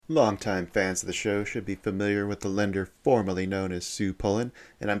Longtime fans of the show should be familiar with the lender formerly known as Sue Pullen,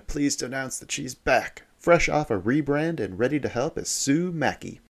 and I'm pleased to announce that she's back, fresh off a rebrand and ready to help as Sue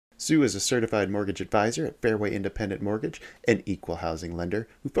Mackey. Sue is a certified mortgage advisor at Fairway Independent Mortgage, an equal housing lender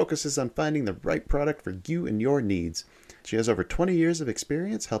who focuses on finding the right product for you and your needs. She has over 20 years of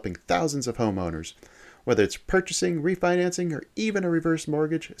experience helping thousands of homeowners. Whether it's purchasing, refinancing, or even a reverse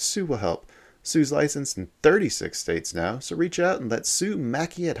mortgage, Sue will help. Sue's licensed in 36 states now, so reach out and let Sue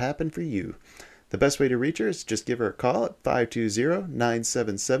Mackey it happen for you. The best way to reach her is just give her a call at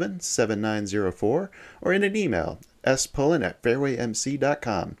 520-977-7904 or in an email,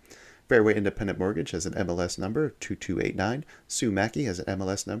 spullen@fairwaymc.com. Fairway Independent Mortgage has an MLS number of 2289. Sue Mackey has an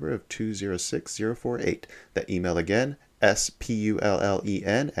MLS number of 206048. That email again,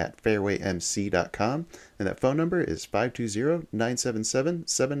 spullen@fairwaymc.com, and that phone number is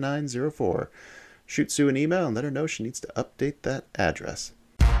 520-977-7904. Shoot Sue an email and let her know she needs to update that address.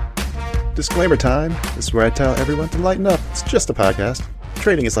 Disclaimer time. This is where I tell everyone to lighten up. It's just a podcast.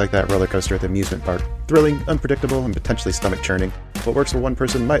 Trading is like that roller coaster at the amusement park. Thrilling, unpredictable, and potentially stomach-churning. What works for one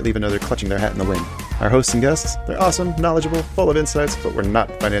person might leave another clutching their hat in the wind. Our hosts and guests, they're awesome, knowledgeable, full of insights, but we're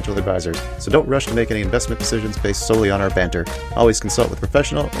not financial advisors. So don't rush to make any investment decisions based solely on our banter. Always consult with a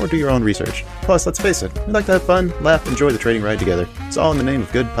professional or do your own research. Plus, let's face it, we like to have fun, laugh, enjoy the trading ride together. It's all in the name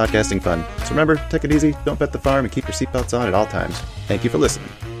of good podcasting fun. So remember, take it easy, don't bet the farm, and keep your seatbelts on at all times. Thank you for listening.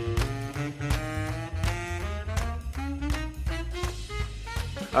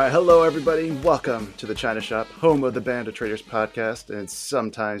 All right, hello everybody. Welcome to the China Shop, home of the Band of Traders podcast, and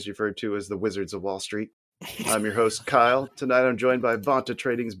sometimes referred to as the Wizards of Wall Street. I'm your host, Kyle. Tonight I'm joined by Vanta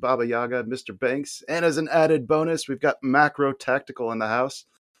Trading's Baba Yaga, Mr. Banks, and as an added bonus, we've got MacroTactical in the house.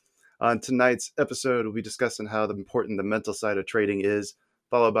 On tonight's episode, we'll be discussing how important the mental side of trading is,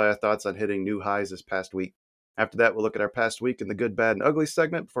 followed by our thoughts on hitting new highs this past week. After that, we'll look at our past week in the good, bad, and ugly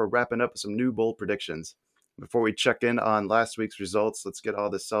segment before wrapping up with some new bold predictions. Before we check in on last week's results, let's get all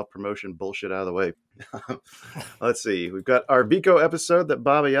this self-promotion bullshit out of the way. Let's see. We've got our Vico episode that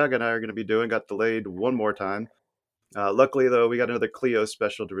Baba Yaga and I are going to be doing. Got delayed one more time. Luckily, though, we got another Clio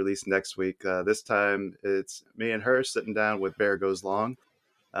special to release next week. This time, it's me and her sitting down with Bear Goes Long.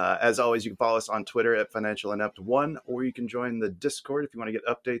 As always, you can follow us on Twitter at FinancialInept1, or you can join the Discord if you want to get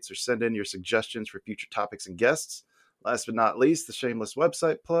updates or send in your suggestions for future topics and guests. Last but not least, the shameless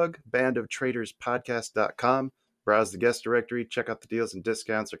website plug, bandoftraderspodcast.com. Browse the guest directory, check out the deals and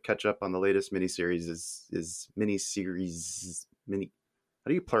discounts, or catch up on the latest mini-series. How do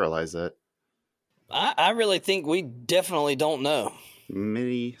you pluralize that? I really think we definitely don't know.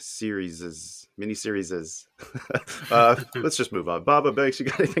 Mini-series. Let's just move on. Baba Banks, you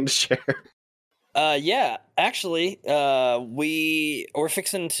got anything to share? Yeah, actually, we're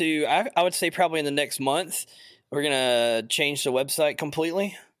fixing to, I would say probably in the next month, we're going to change the website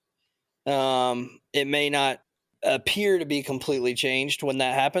completely. It may not appear to be completely changed when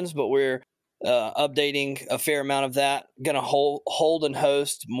that happens, but we're updating a fair amount of that. Going to hold and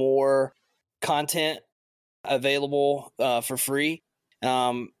host more content available for free.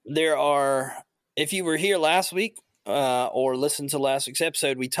 There are, if you were here last week or listened to last week's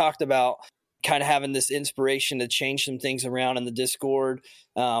episode, we talked about kind of having this inspiration to change some things around in the Discord.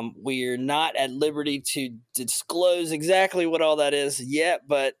 We're not at liberty to disclose exactly what all that is yet,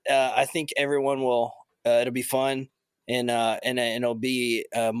 but I think everyone will. It'll be fun and it'll be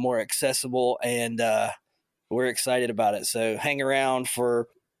more accessible, and we're excited about it. So hang around for a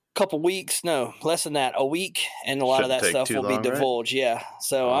couple weeks, no, less than that, a week, and a lot of that stuff will be divulged. Right? Yeah,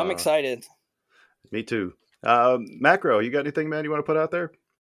 so I'm excited. Me too. Macro, you got anything, man, you want to put out there?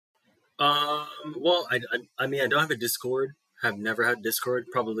 Well, I mean, I don't have a Discord. Have never had Discord.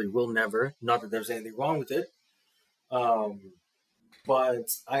 Probably will never. Not that there's anything wrong with it.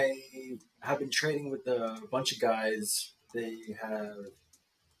 But I have been trading with a bunch of guys. They have.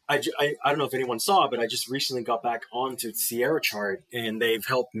 I don't know if anyone saw, but I just recently got back onto Sierra Chart, and they've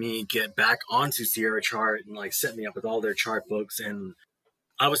helped me get back onto Sierra Chart and like set me up with all their chart books. And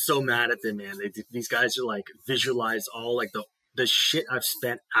I was so mad at them, man. These guys are like visualize all like the shit I've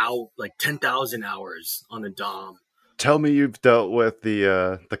spent out, like 10,000 hours on the DOM. Tell me you've dealt with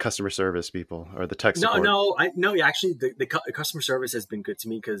the customer service people or the tech support. No. Actually, the customer service has been good to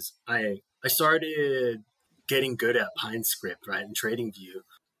me because I started getting good at PineScript, right, and TradingView.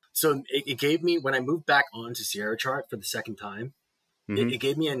 So it gave me, when I moved back onto Sierra Chart for the second time, it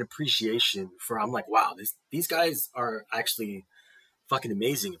gave me an appreciation for, I'm like, wow, these guys are actually fucking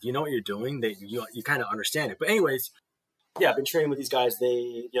amazing. If you know what you're doing, you kind of understand it. But anyways, yeah, I've been trading with these guys.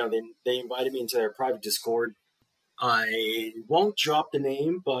 They invited me into their private Discord. I won't drop the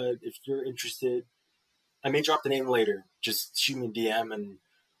name, but if you're interested, I may drop the name later. Just shoot me a DM and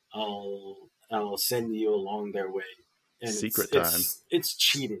I'll send you along their way. And Secret time. It's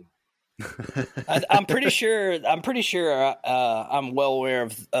cheating. I'm pretty sure. I'm well aware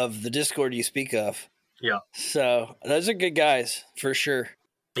of the Discord you speak of. Yeah. So those are good guys for sure.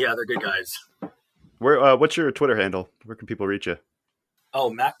 Yeah, they're good guys. What's your Twitter handle? Where can people reach you? Oh,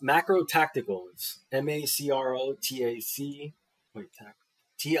 MacroTactical. It's MacroTac. Wait,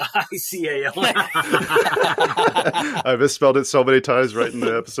 TICAL. I misspelled it so many times right in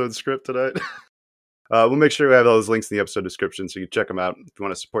the episode script tonight. We'll make sure we have all those links in the episode description so you can check them out if you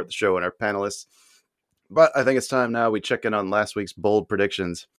want to support the show and our panelists. But I think it's time now we check in on last week's bold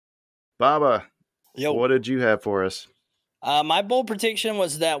predictions. Baba, what did you have for us? My bold prediction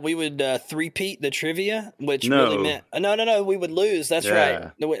was that we would three-peat the trivia, which really meant no, we would lose. That's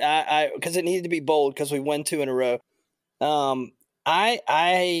right. Because it needed to be bold because we won 2 in a row.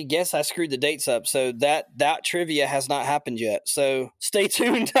 I guess I screwed the dates up, so that trivia has not happened yet. So stay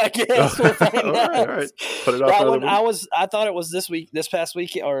tuned. I guess we'll find out. All right. Put it off. That one, I thought it was this past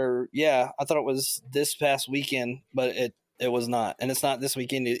weekend, I thought it was this past weekend, but it was not, and it's not this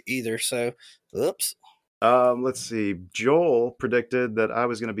weekend either. So, oops. Let's see. Joel predicted that I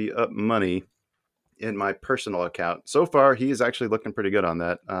was going to be up money in my personal account. So far, he is actually looking pretty good on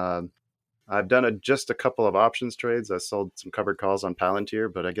that. I've done just a couple of options trades. I sold some covered calls on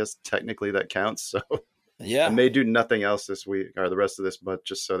Palantir, but I guess technically that counts. So yeah, I may do nothing else this week or the rest of this, but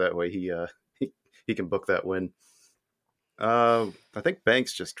just so that way he can book that win. I think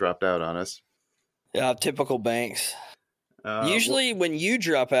Banks just dropped out on us. Yeah, typical Banks. Usually when you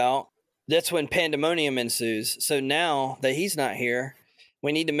drop out, that's when pandemonium ensues. So now that he's not here,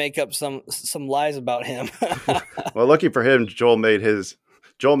 we need to make up some lies about him. Well, lucky for him, Joel made his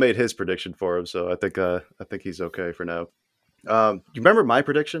prediction for him, so I think he's okay for now. You remember my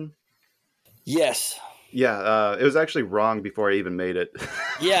prediction? Yes. Yeah, it was actually wrong before I even made it.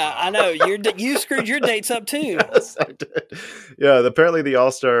 Yeah, I know. You screwed your dates up too. Yes, I did. Yeah, apparently the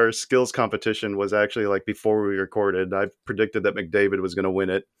All-Star Skills competition was actually like before we recorded. I predicted that McDavid was going to win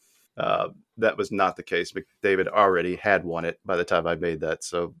it. That was not the case. McDavid already had won it by the time I made that,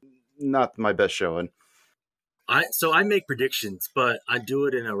 so not my best showing. I make predictions, but I do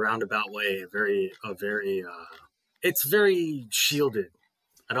it in a roundabout way. It's very shielded.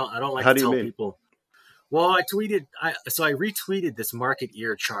 I don't like to tell people. Well, I retweeted this market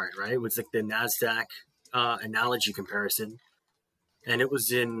year chart, right? It was like the NASDAQ analogy comparison. And I think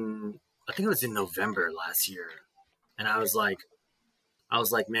it was in November last year. And I was like,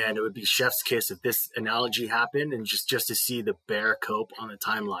 man, it would be chef's kiss if this analogy happened and just to see the bear cope on the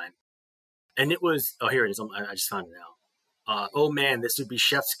timeline. And it was, here it is. I just found it now. Oh man, this would be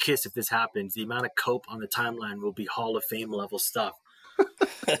chef's kiss if this happens. The amount of cope on the timeline will be Hall of Fame level stuff.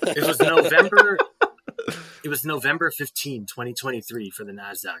 It was November. It was November 15, 2023 for the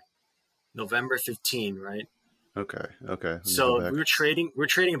NASDAQ. November 15, right? Okay. So we're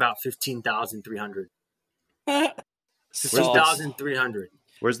trading about 15,300. 15,300.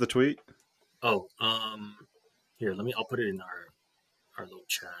 Where's the tweet? Oh, here, I'll put it in our little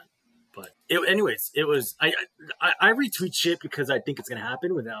chat. But anyways, it was, I retweet shit because I think it's going to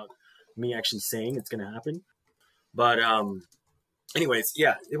happen without me actually saying it's going to happen. But, anyways,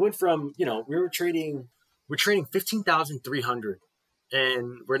 yeah, it went from, we're trading 15,300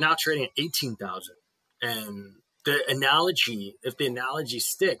 and we're now trading at 18,000. And if the analogy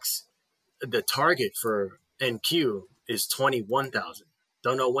sticks, the target for NQ is 21,000.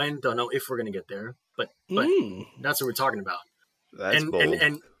 Don't know when, don't know if we're going to get there, but that's what we're talking about. That's bold.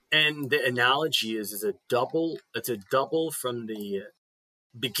 And the analogy is a double. It's a double from the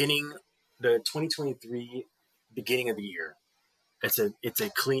beginning, the 2023 beginning of the year. It's a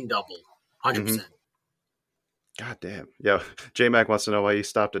clean double, 100%. God damn. Yeah. J-Mac wants to know why you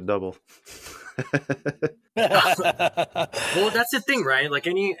stopped at double. Well, that's the thing, right? Like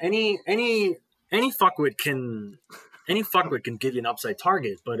any fuckwit can give you an upside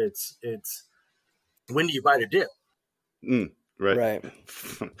target, but it's when do you buy the dip? Right.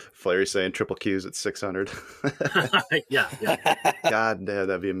 Flair saying triple Q's at 600. Yeah. God damn,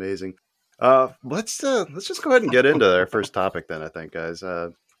 that'd be amazing. Let's just go ahead and get into our first topic then, I think, guys.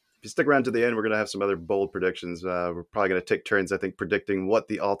 If you stick around to the end, we're going to have some other bold predictions. We're probably going to take turns, I think, predicting what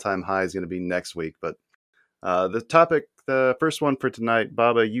the all-time high is going to be next week. But the topic, the first one for tonight,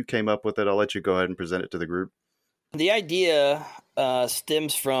 Baba, you came up with it. I'll let you go ahead and present it to the group. The idea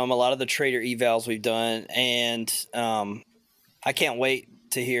stems from a lot of the trader evals we've done, and I can't wait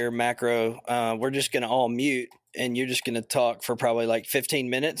to hear Macro. We're just going to all mute, and you're just going to talk for probably like 15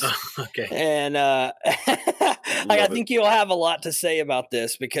 minutes. Okay. And I think you'll have a lot to say about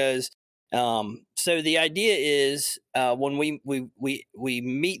this because So the idea is when we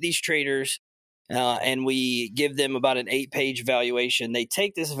meet these traders and we give them about an 8-page evaluation, they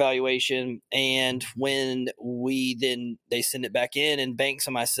take this evaluation, and when they send it back in, and Banks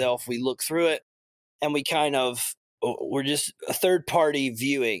and myself, we look through it, and we're just a third party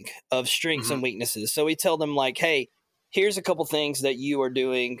viewing of strengths and weaknesses. So we tell them like, hey, here's a couple things that you are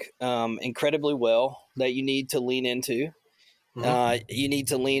doing incredibly well that you need to lean into. You need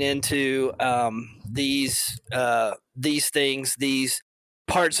to lean into these things, these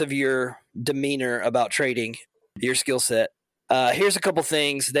parts of your demeanor about trading, your skill set. Here's a couple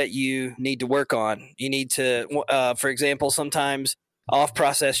things that you need to work on. You need to, for example, sometimes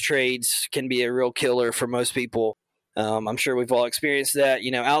off-process trades can be a real killer for most people. I'm sure we've all experienced that.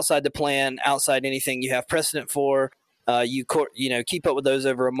 Outside the plan, outside anything you have precedent for, you keep up with those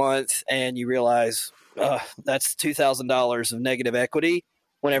over a month, and you realize that's $2,000 of negative equity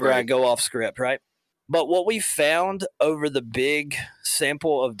whenever I go off script, right? But what we found over the big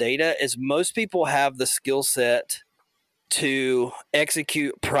sample of data is most people have the skill set to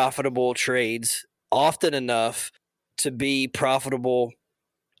execute profitable trades often enough to be profitable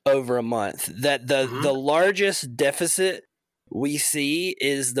over a month. That the largest deficit we see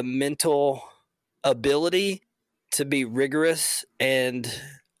is the mental ability to be rigorous and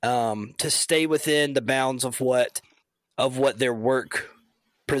to stay within the bounds of what their work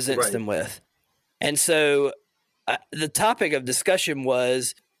presents them with. And so the topic of discussion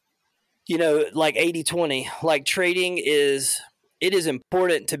was, like 80-20, like trading it is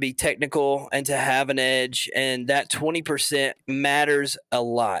important to be technical and to have an edge. And that 20% matters a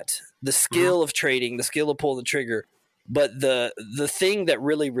lot. The skill of trading, the skill of pulling the trigger. But the thing that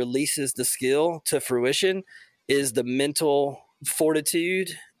really releases the skill to fruition is the mental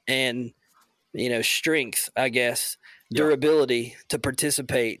fortitude and, strength, I guess, durability to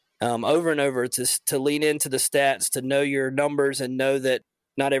participate over and over, to lean into the stats, to know your numbers and know that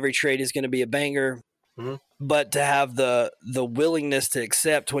not every trade is going to be a banger, but to have the willingness to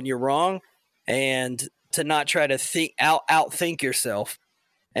accept when you're wrong and to not try to outthink yourself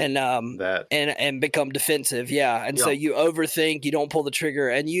and become defensive. Yeah. And so you overthink, you don't pull the trigger,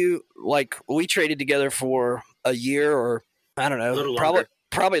 and we traded together for a year, or I don't know,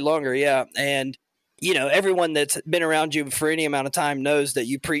 probably longer. Yeah. And everyone that's been around you for any amount of time knows that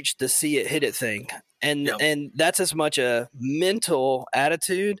you preach the see it, hit it thing. And that's as much a mental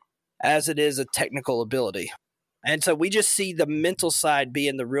attitude as it is a technical ability. And so we just see the mental side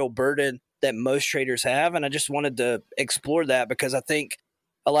being the real burden that most traders have. And I just wanted to explore that because I think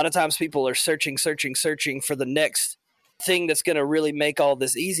a lot of times people are searching for the next thing that's going to really make all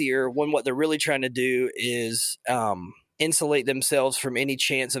this easier, when what they're really trying to do is insulate themselves from any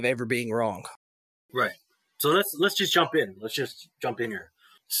chance of ever being wrong. Right. So let's just jump in. Let's just jump in here.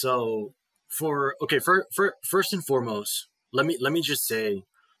 So first and foremost, let me just say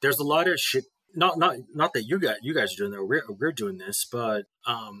there's a lot of shit. Not that you guys are doing that. We're doing this, but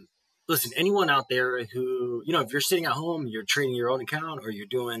listen, anyone out there who, if you're sitting at home, you're trading your own account, or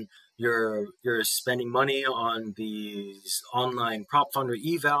you're spending money on these online prop fund or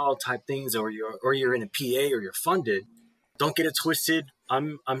eval type things, or you're in a PA, or you're funded, don't get it twisted.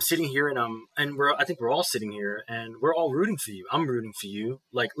 I'm sitting here I think we're all sitting here and we're all rooting for you. I'm rooting for you.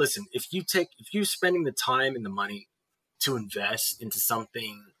 Like, listen, if you're spending the time and the money to invest into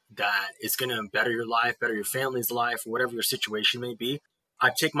something that is going to better your life, better your family's life, or whatever your situation may be, I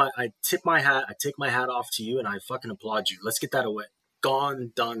tip my hat off to you, and I fucking applaud you. Let's get that away.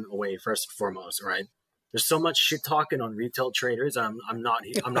 Done away first and foremost, right? There's so much shit talking on retail traders. I'm not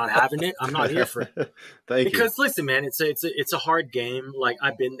having it. I'm not here for it. Because listen, man, it's a hard game. Like,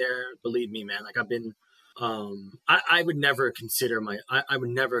 I've been there. Believe me, man. Like, I've been. I would never consider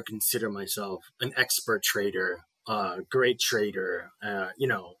myself an expert trader, great trader.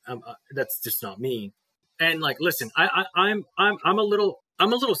 That's just not me. And like, listen, I'm a little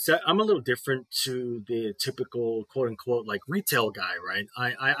different to the typical quote unquote like retail guy, right?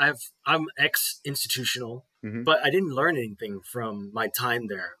 I'm ex-institutional, but I didn't learn anything from my time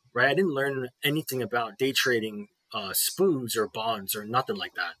there, right? I didn't learn anything about day trading, spoos or bonds or nothing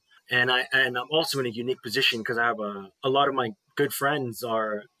like that. And I'm also in a unique position because I have a lot of my good friends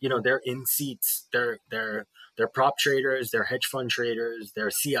are, they're in seats, they're prop traders, they're hedge fund traders, they're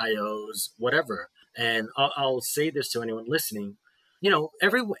CIOs, whatever. And I'll say this to anyone listening, no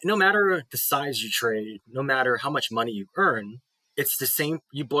matter the size you trade, no matter how much money you earn, it's the same.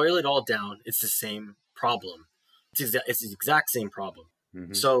 You boil it all down, it's the same problem. It's the exact same problem.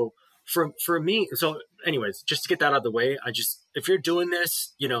 So for me, so anyways, just to get that out of the way, if you're doing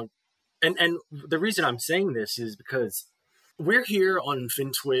this, and the reason I'm saying this is because, we're here on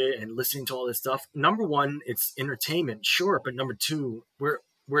FinTwit and listening to all this stuff. Number one, it's entertainment, sure, but number two,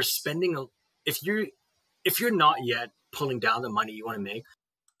 we're spending if you're not yet pulling down the money you want to make,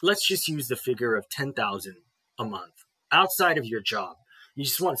 let's just use the figure of 10,000 a month outside of your job. You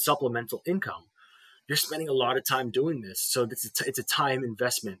just want supplemental income. You're spending a lot of time doing this, so it's a time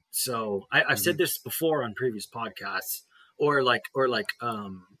investment. So I've said this before on previous podcasts, or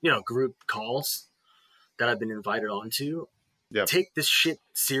group calls that I've been invited onto. Yep. Take this shit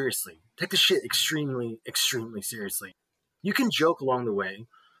seriously. Take this shit extremely, extremely seriously. You can joke along the way,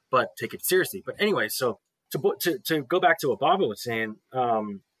 but take it seriously. But anyway, so to go back to what Baba was saying,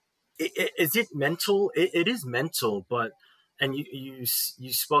 is it mental? It is mental, but and you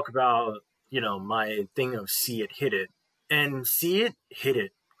spoke about my thing of see it, hit it, and see it, hit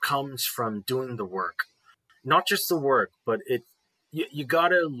it comes from doing the work, not just the work, but you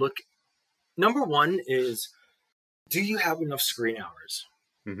gotta look. Number one is, do you have enough screen hours?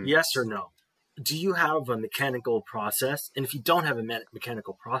 Mm-hmm. Yes or no? Do you have a mechanical process? And if you don't have a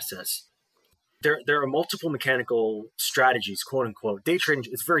mechanical process, there are multiple mechanical strategies, quote unquote. Day trading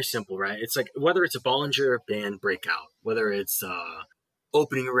is very simple, right? It's like whether it's a Bollinger Band breakout, whether it's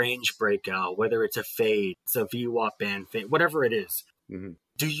opening range breakout, whether it's a fade, it's a VWAP band fade, whatever it is. Mm-hmm.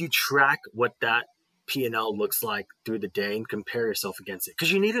 Do you track what that P&L looks like through the day and compare yourself against it?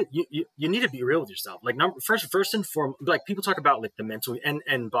 Because you need to be real with yourself. Like first and foremost, like people talk about like the mental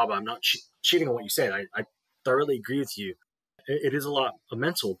and Baba, I'm not cheating on what you said. I thoroughly agree with you. It is a lot of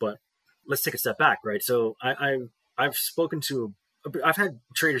mental, but let's take a step back, right? So I've had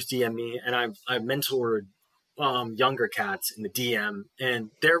traders DM me, and I've mentored younger cats in the DM,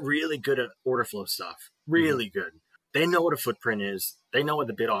 and they're really good at order flow stuff. Really good. They know what a footprint is. They know what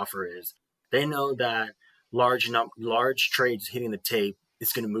the bid offer is. They know that large trades hitting the tape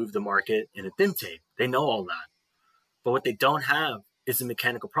is going to move the market in a thin tape. They know all that. But what they don't have is a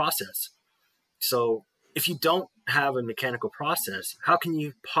mechanical process. So if you don't have a mechanical process, how can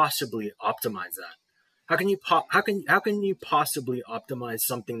you possibly optimize that? How can you possibly optimize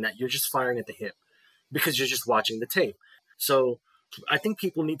something that you're just firing at the hip because you're just watching the tape? So I think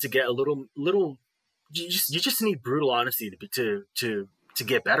people need to get a little. You just need brutal honesty to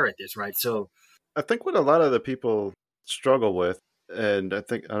get better at this, right? So I think what a lot of the people struggle with, and I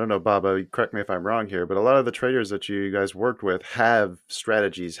don't know, Baba, correct me if I'm wrong here, but a lot of the traders that you guys worked with have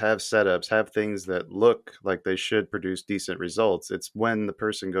strategies, have setups, have things that look like they should produce decent results. It's when the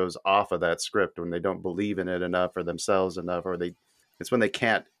person goes off of that script, when they don't believe in it enough or themselves enough, or it's when they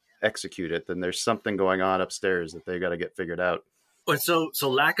can't execute it, then there's something going on upstairs that they got to get figured out. So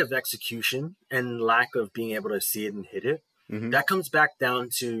lack of execution and lack of being able to see it and hit it, that comes back down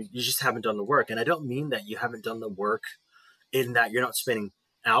to you just haven't done the work. And I don't mean that you haven't done the work in that you're not spending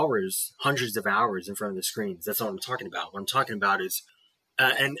hours, hundreds of hours in front of the screens. That's not what I'm talking about. What I'm talking about is,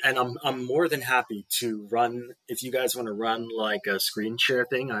 and I'm more than happy to run, if you guys want to run like a screen share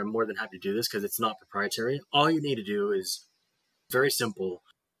thing, I'm more than happy to do this because it's not proprietary. All you need to do is very simple.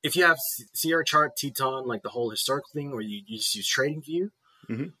 If you have Sierra Chart, Teton, like the whole historical thing, or you just use TradingView,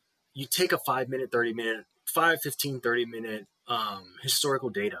 you take a 5, 15, 30 minute historical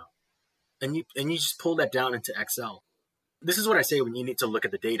data, and you just pull that down into Excel. This is what I say when you need to look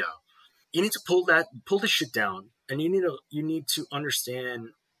at the data. You need to pull the shit down, and you need to understand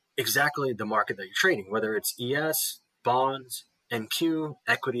exactly the market that you're trading, whether it's ES, bonds, NQ,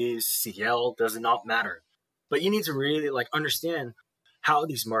 equities, CL, does not matter. But you need to really understand how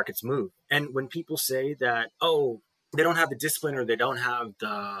these markets move. And when people say that, they don't have the discipline or they don't have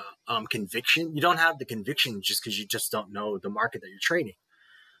the conviction, you don't have the conviction just because you just don't know the market that you're trading.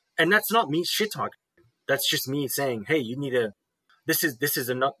 And that's not me shit talking. That's just me saying, hey, you need to, this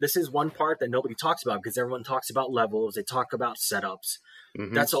is one part that nobody talks about because everyone talks about levels. They talk about setups.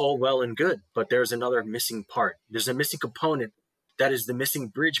 That's all well and good, but there's another missing part. There's a missing component that is the missing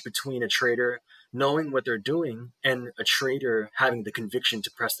bridge between a trader knowing what they're doing and a trader having the conviction to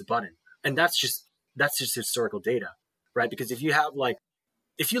press the button. And that's just historical data, right? Because if you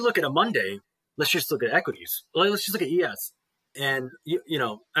look at a Monday, let's just look at equities. Let's just look at ES. And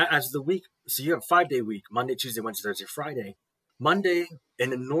as the week, so you have a 5-day week, Monday, Tuesday, Wednesday, Thursday, Friday. Monday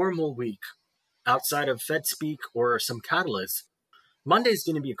in a normal week, outside of Fed speak or some catalyst, Monday is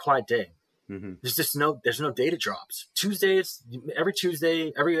going to be a quiet day. There's no data drops. Tuesdays,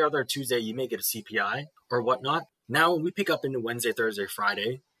 every other Tuesday, you may get a CPI or whatnot. Now, when we pick up into Wednesday, Thursday,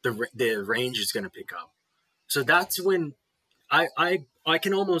 Friday, the range is going to pick up. So that's when I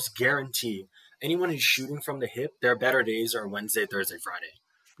can almost guarantee anyone who's shooting from the hip, their better days are Wednesday, Thursday, Friday.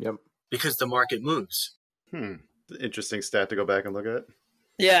 Yep. Because the market moves. Interesting stat to go back and look at.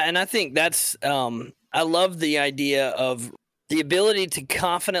 Yeah, and I think that's I love the idea of the ability to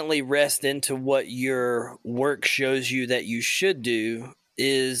confidently rest into what your work shows you that you should do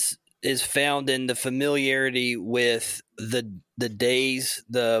is found in the familiarity with the days,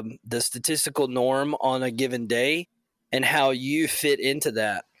 the statistical norm on a given day, and how you fit into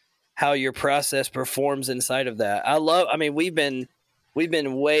that, how your process performs inside of that. I mean, we've been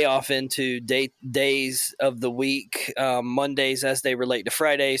way off into days of the week, Mondays as they relate to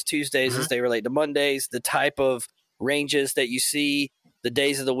Fridays, Tuesdays as they relate to Mondays, the type of ranges that you see, the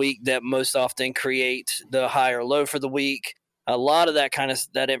days of the week that most often create the high or low for the week. A lot of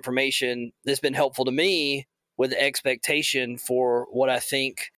that information has been helpful to me with expectation for what I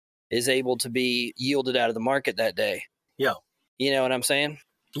think is able to be yielded out of the market that day. Yeah. You know what I'm saying?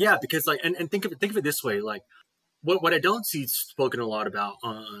 Yeah, because like, and think of it this way, like what I don't see spoken a lot about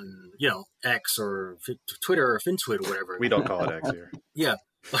on, X or Twitter or FinTwit or whatever. We don't call it X here. Yeah.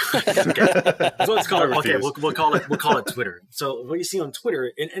 Okay. That's what it's called. Okay, we'll call it Twitter. So what you see on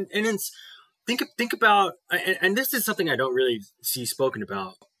Twitter, and it's think about, and this is something I don't really see spoken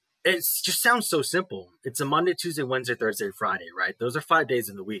about. It just sounds so simple. It's a Monday, Tuesday, Wednesday, Thursday, Friday, right? Those are 5 days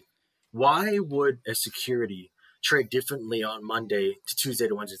in the week. Why would a security trade differently on Monday to Tuesday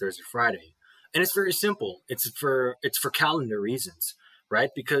to Wednesday, Thursday, Friday? And it's very simple. It's for calendar reasons, right?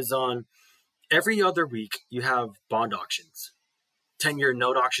 Because on every other week you have bond auctions. 10-year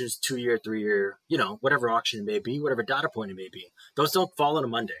note auctions, 2-year, 3-year, whatever auction it may be, whatever data point it may be. Those don't fall on a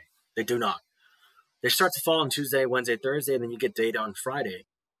Monday. They do not. They start to fall on Tuesday, Wednesday, Thursday, and then you get data on Friday.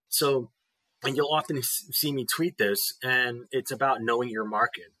 So, and you'll often see me tweet this, and it's about knowing your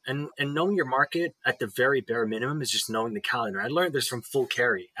market. And knowing your market at the very bare minimum is just knowing the calendar. I learned this from Full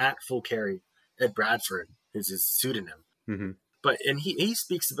Carry, at Full Carry, Ed Bradford is his pseudonym. Mm-hmm. But, and he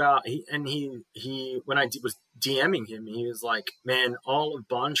speaks about, he when I was DMing him, he was like, man, all of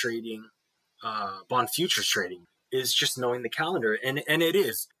bond trading, bond futures trading is just knowing the calendar. And it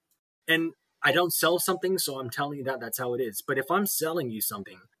is. And I don't sell something, so I'm telling you that's how it is. But if I'm selling you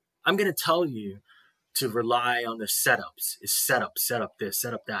something, I'm going to tell you to rely on the setups. Is set up this,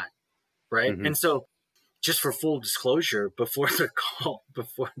 set up that, right? Mm-hmm. And so just for full disclosure, before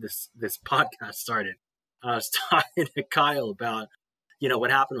this podcast started, I was talking to Kyle about,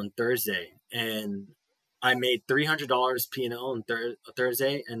 what happened on Thursday, and I made $300 P&L on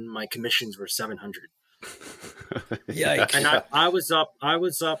Thursday, and my commissions were $700. Yikes! And I was up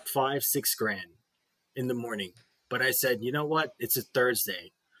 $5-6 grand in the morning, but I said, you know what? It's a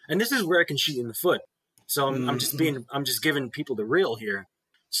Thursday, and this is where I can shoot in the foot. So I'm just giving people the real here.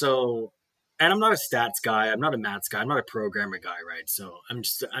 So, and I'm not a stats guy. I'm not a maths guy. I'm not a programmer guy, right? So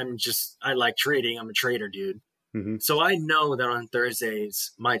I like trading. I'm a trader, dude. Mm-hmm. So I know that on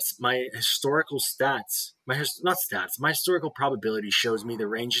Thursdays, my historical stats, my historical probability shows me the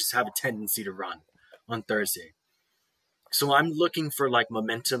ranges have a tendency to run on Thursday. So I'm looking for like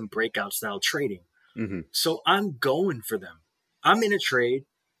momentum breakout style trading. Mm-hmm. So I'm going for them. I'm in a trade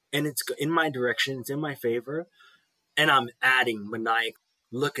and it's in my direction. It's in my favor. And I'm adding maniac,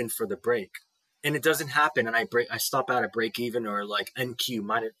 looking for the break. And it doesn't happen. And I stop out at break even or like NQ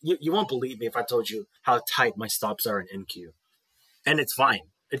minus. You won't believe me if I told you how tight my stops are in NQ. And it's fine.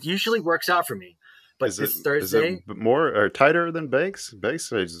 It usually works out for me. But Thursday. Is it more or tighter than Banks?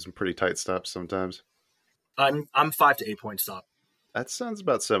 Banks has some pretty tight stops sometimes. I'm 5 to 8 point stop. That sounds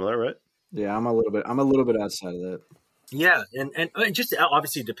about similar, right? Yeah, I'm a little bit outside of that. Yeah, and it just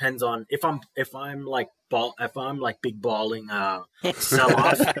obviously depends on if I'm like big balling sell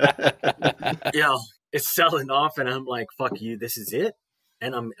off. It's selling off, and I'm like, fuck you, this is it,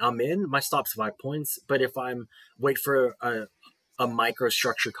 and I'm in. My stop's 5 points, but if I'm wait for a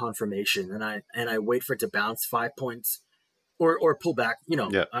microstructure confirmation, and I wait for it to bounce 5 points or pull back,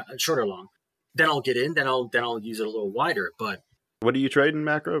 short or long. Then I'll get in. Then I'll use it a little wider. But what are you trading,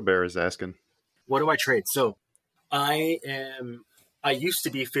 Macro? Bear is asking. What do I trade? So I used to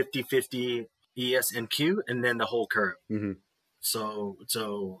be 50-50 ES and Q, and then the whole curve. Mm-hmm. So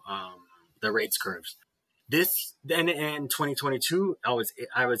the rates curves. Then in 2022, I was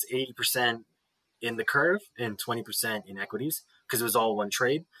 80% in the curve and 20% in equities because it was all one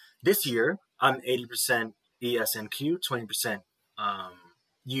trade. This year, I'm 80% ES and Q, 20%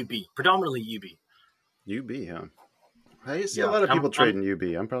 UB, predominantly UB. UB, huh? I see a lot of people trading UB.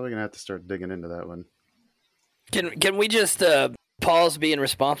 I'm probably going to have to start digging into that one. Can we just pause being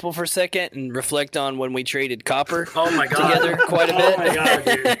responsible for a second and reflect on when we traded copper together quite a bit? Oh, my God,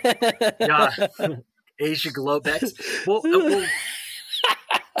 dude. Yeah. Asia Globex. Well,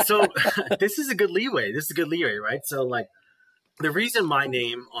 so this is a good leeway. Right? So, like, the reason my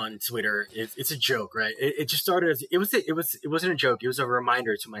name on Twitter is it's a joke, right? It just started as it wasn't a joke. It was a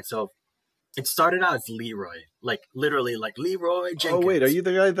reminder to myself. It started out as Leroy, like literally like Leroy Jenkins. Oh wait, are you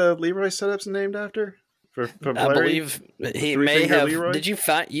the guy the Leroy setup's named after? From I Larry? believe he Three may Finger have. Leroy? Did you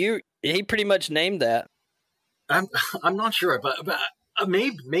find you? He pretty much named that. I'm not sure, but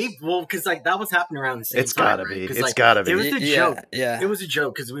maybe well, because like that was happening around the same It's time, gotta right? be. 'Cause, It's like, gotta be. It was a Yeah, joke. yeah. It was a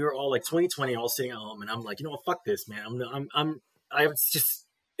joke because we were all like 2020, all sitting at home, and I'm like, you know what, fuck this, man. I was just,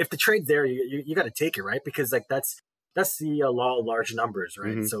 if the trade's there, you got to take it, right? Because like that's the law of large numbers,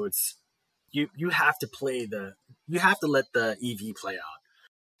 right? Mhm. So it's you have to you have to let the EV play out.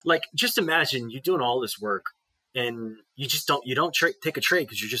 Like, just imagine you doing all this work and you just don't take a trade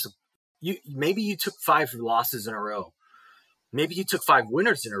because maybe you took 5 losses in a row. Maybe you took 5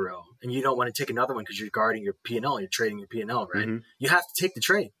 winners in a row and you don't want to take another one because you're guarding your P&L, you're trading your P&L, right? Mhm. You have to take the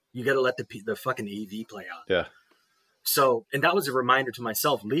trade. You got to let the fucking EV play out. Yeah. So, and that was a reminder to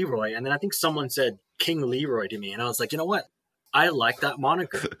myself, Leroy. And then I think someone said King Leroy to me. And I was like, you know what? I like that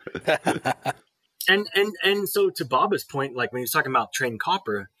moniker. And so to Baba's point, like when he was talking about trading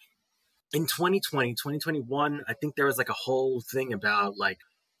copper, in 2020, 2021, I think there was like a whole thing about like,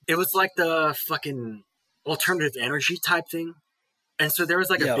 it was like the fucking alternative energy type thing. And so there was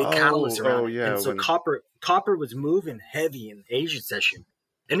like a big catalyst around it. Yeah, And so copper was moving heavy in the Asian session.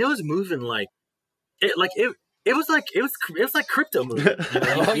 And it was moving like, it was like crypto moving. You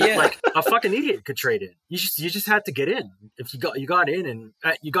know? Oh, yeah. Like a fucking idiot could trade it. You just had to get in. If you got in and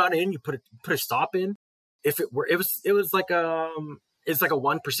you put a stop in. If it was like it's like a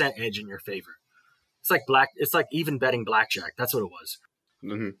 1% edge in your favor. It's like even betting blackjack. That's what it was.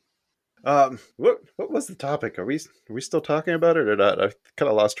 Mm-hmm. What was the topic? Are we still talking about it or not? I kind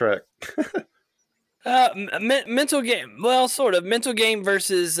of lost track. Mental game. Well, sort of mental game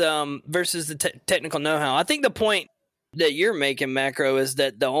versus the technical know-how. I think the point that you're making, Macro, is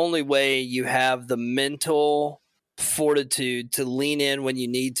that the only way you have the mental fortitude to lean in when you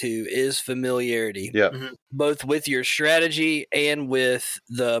need to is familiarity. Yeah. Mm-hmm. Both with your strategy and with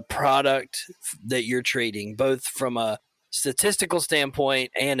the product that you're trading, both from a statistical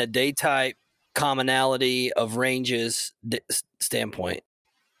standpoint and a day type commonality of ranges standpoint.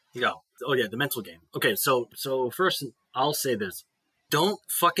 Yeah. Oh yeah, the mental game. Okay, so first I'll say this: don't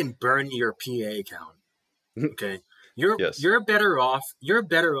fucking burn your PA account. Okay, you're better off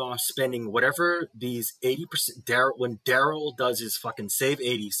spending whatever these 80%. When Daryl does his fucking save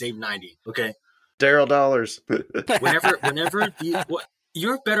 80, save 90. Okay, Daryl dollars. whenever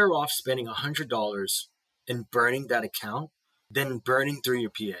you're better off spending $100 and burning that account than burning through your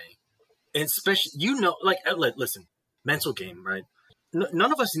PA. And especially, like, listen, mental game, right?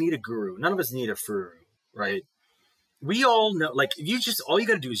 None of us need a guru. None of us need a furu, right? We all know, like, all you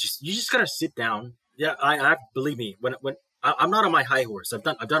got to do is you just got to sit down. Yeah, I believe me, when I'm not on my high horse. I've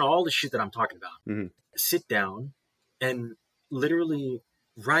done all the shit that I'm talking about. Mm-hmm. Sit down and literally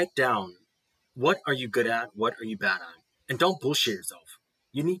write down, what are you good at? What are you bad at? And don't bullshit yourself.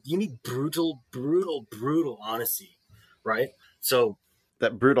 You need brutal honesty, right? So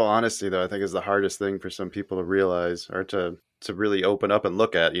that brutal honesty, though, I think is the hardest thing for some people to realize or to really open up and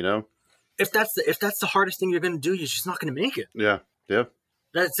look at, you know? If that's the hardest thing you're going to do, you're just not going to make it. Yeah. Yeah.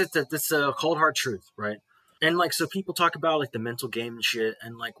 That's it. That's a cold hard truth, right? And like, so people talk about like the mental game and shit,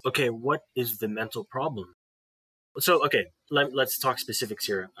 and like, okay, what is the mental problem? So, okay, let's talk specifics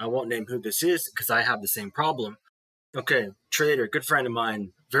here. I won't name who this is because I have the same problem. Okay, trader, good friend of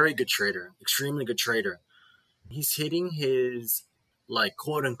mine, very good trader, extremely good trader. He's hitting his, like,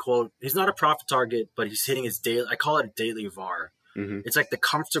 quote unquote, he's not a profit target, but he's hitting his daily, I call it a daily VAR. Mm-hmm. It's like the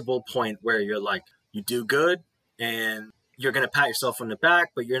comfortable point where you're like, you do good and you're going to pat yourself on the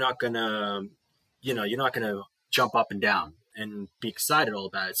back, but you're not going to, you're not going to jump up and down and be excited all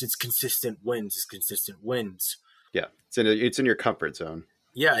about it. It's consistent wins. Yeah. It's in your comfort zone.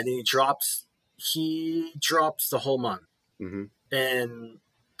 Yeah. And then he drops the whole month. Mm-hmm. And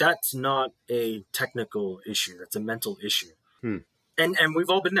that's not a technical issue. That's a mental issue. And we've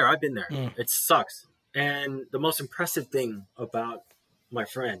all been there. I've been there. It sucks. And the most impressive thing about my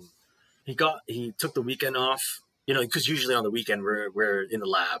friend, he took the weekend off, because usually on the weekend we're in the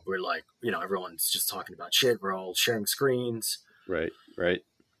lab. We're like, everyone's just talking about shit. We're all sharing screens. Right.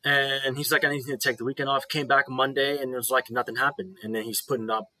 And he's like, I need to take the weekend off. Came back Monday and it was like nothing happened. And then he's putting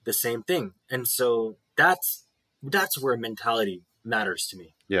up the same thing. And so that's where mentality matters to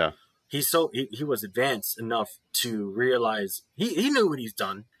me. Yeah. He was advanced enough to realize he knew what he's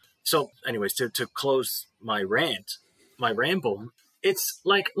done. So anyways, to close my ramble, it's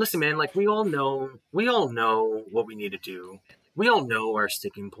like, listen, man, like we all know what we need to do. We all know our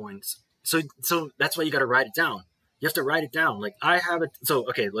sticking points. So that's why you got to write it down. You have to write it down. Like I have it. So,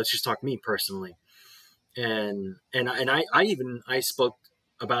 okay, let's just talk me personally. And I spoke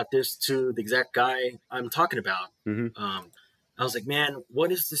about this to the exact guy I'm talking about. Mm-hmm. I was like, man,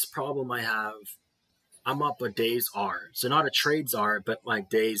 what is this problem I have? I'm up a day's R. So not a trades R, but my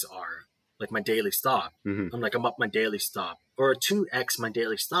days R, like my daily stop. Mm-hmm. I'm up my daily stop or a 2x my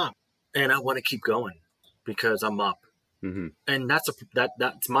daily stop. And I want to keep going because I'm up. Mm-hmm. And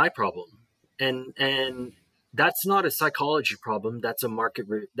that's my problem. And that's not a psychology problem. That's a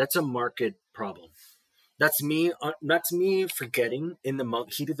market problem. That's me forgetting in the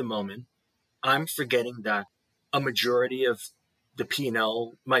heat of the moment. I'm forgetting that a majority of the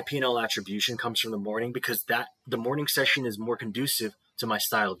P&L, my P&L attribution comes from the morning because the morning session is more conducive to my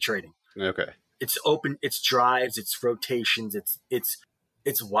style of trading. Okay. It's open, it's drives, it's rotations,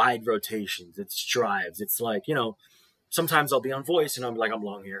 it's wide rotations, it's drives. It's like, sometimes I'll be on voice and I'm like, I'm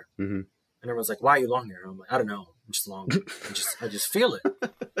long here. Mm-hmm. And everyone's like, why are you long here? And I'm like, I don't know. I'm just long. I just feel it.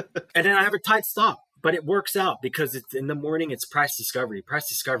 And then I have a tight stop, but it works out because it's in the morning. It's price discovery. Price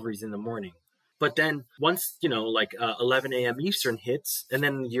discovery is in the morning. But then once, 11 a.m. Eastern hits and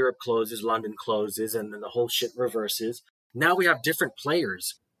then Europe closes, London closes, and then the whole shit reverses. Now we have different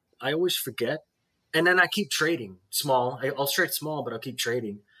players. I always forget. And then I keep trading small. I'll trade small, but I'll keep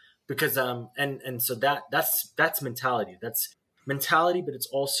trading because, and so that's mentality. That's mentality, but it's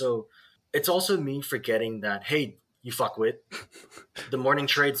also me forgetting that, hey, you fuckwit. The morning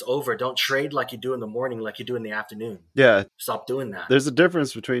trade's over. Don't trade like you do in the morning, like you do in the afternoon. Yeah. Stop doing that. There's a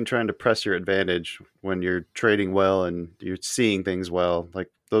difference between trying to press your advantage when you're trading well and you're seeing things well.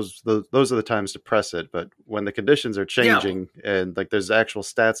 Like those are the times to press it. But when the conditions are changing and like there's actual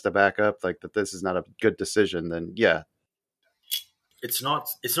stats to back up like that this is not a good decision, then yeah. It's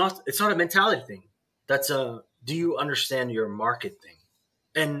not a mentality thing. That's do you understand your market thing?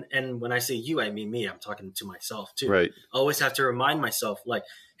 And when I say you, I mean me. I'm talking to myself too. Right. I always have to remind myself, like,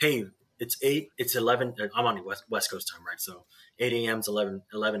 hey, it's 8, it's 11. I'm on West Coast time, right? So 8 a.m. is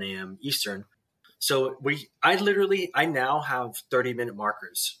 11 a.m. Eastern. So I now have 30-minute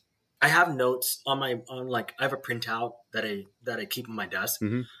markers. I have notes on I have a printout that I keep on my desk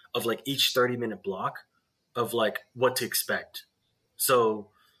Mm-hmm. of like each 30-minute block of like what to expect. So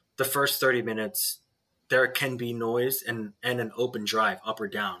the first 30 minutes, there can be noise and an open drive up or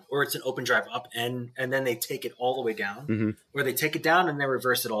down, or it's an open drive up and then they take it all the way down, Mm-hmm. or they take it down and they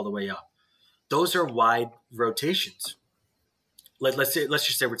reverse it all the way up. Those are wide rotations. Let's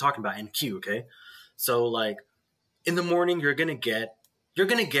just say we're talking about NQ, okay? So like in the morning, you're gonna get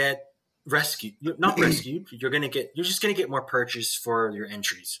rescued, not rescued. You're just gonna get more purchase for your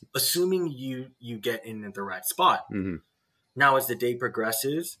entries, assuming you get in at the right spot. Mm-hmm. Now, as the day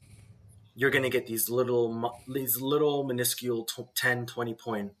progresses, you're going to get these little minuscule 10, 20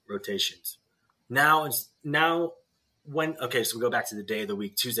 point rotations. So we go back to the day of the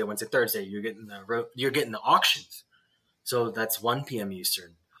week, Tuesday, Wednesday, Thursday, you're getting the auctions. So that's 1 p.m.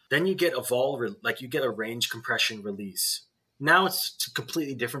 Eastern. Then you get you get a range compression release. Now it's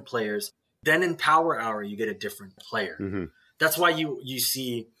completely different players. Then in power hour, you get a different player. Mm-hmm. That's why you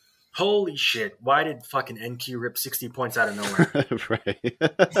see, holy shit, why did fucking NQ rip 60 points out of nowhere? Right.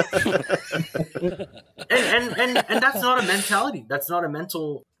 and that's not a mentality. That's not a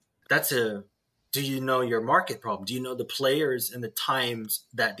mental. That's a, do you know your market problem? Do you know the players and the times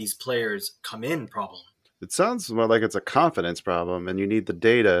that these players come in problem? It sounds more like it's a confidence problem and you need the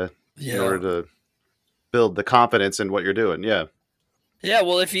data in order to build the confidence in what you're doing. Yeah. Yeah,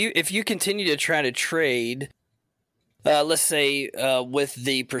 well, if you continue to try to trade, let's say with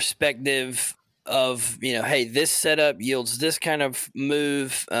the perspective of, hey, this setup yields this kind of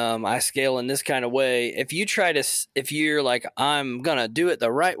move, I scale in this kind of way. If you're like, I'm going to do it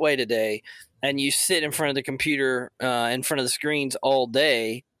the right way today, and you sit in front of the computer, in front of the screens all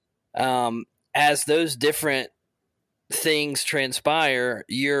day, as those different things transpire,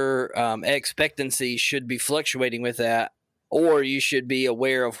 your expectancy should be fluctuating with that, or you should be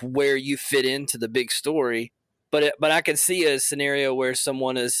aware of where you fit into the big story. But I could see a scenario where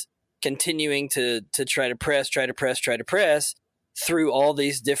someone is continuing to try to press through all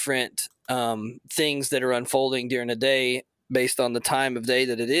these different things that are unfolding during the day based on the time of day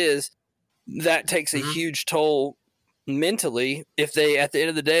that it is. That takes a huge toll mentally if they, at the end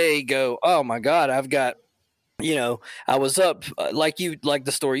of the day, go, oh my God, I've got, I was up like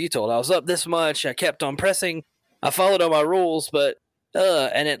the story you told. I was up this much. I kept on pressing. I followed all my rules, but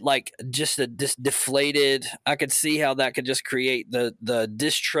and it like just deflated. I could see how that could just create the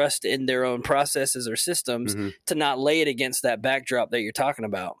distrust in their own processes or systems to not lay it against that backdrop that you're talking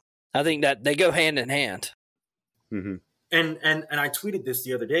about. I think that they go hand in hand. Mm-hmm. And I tweeted this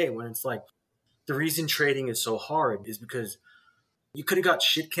the other day when it's like, the reason trading is so hard is because you could have got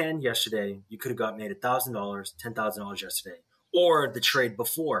shit canned yesterday. You could have got made $1,000, $10,000 yesterday. or the trade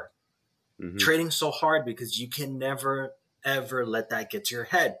before. Mm-hmm. Trading's so hard because you can never, ever let that get to your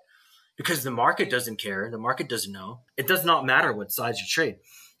head because the market doesn't care. The market doesn't know. It does not matter what size you trade.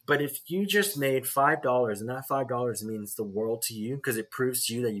 But if you just made $5 and that $5 means the world to you because it proves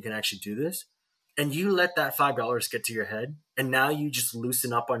to you that you can actually do this, and you let that $5 get to your head, and now you just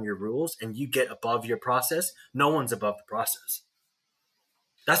loosen up on your rules and you get above your process, no one's above the process.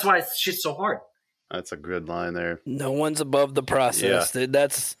 That's why shit's so hard. That's a good line there. No one's above the process, dude.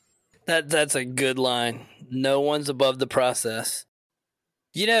 That's a good line. No one's above the process.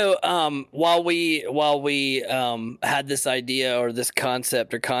 You know, while we had this idea or this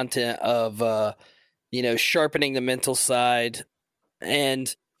concept or content of sharpening the mental side,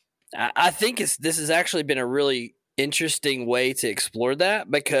 and I think this has actually been a really interesting way to explore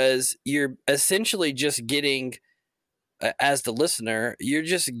that because you're essentially just getting, as the listener, you're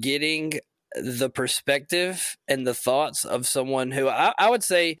just getting the perspective and the thoughts of someone who I would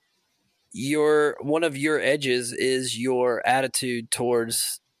say one of your edges is your attitude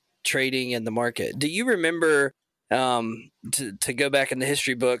towards trading in the market. Do you remember, to go back in the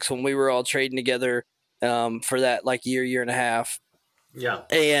history books when we were all trading together for that like year and a half? Yeah.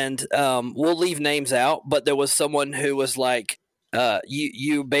 And we'll leave names out, but there was someone who was like,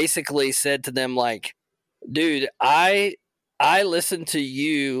 you basically said to them like, dude, I listen to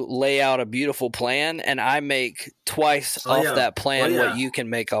you lay out a beautiful plan and I make twice off that plan what you can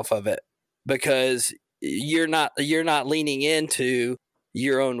make off of it because you're not leaning into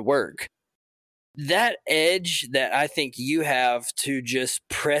your own work. That edge that I think you have to just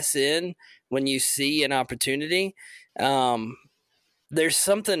press in when you see an opportunity, that's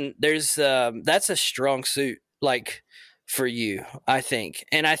a strong suit like for you, I think.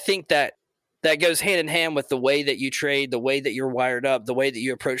 And I think that goes hand in hand with the way that you trade, the way that you're wired up, the way that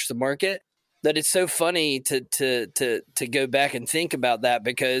you approach the market, that it's so funny to go back and think about that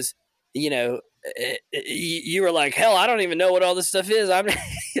because, you were like, hell, I don't even know what all this stuff is. I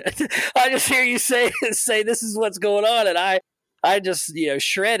just hear you say this is what's going on. And I just,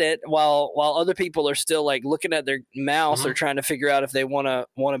 shred it while other people are still like looking at their mouse or trying to figure out if they want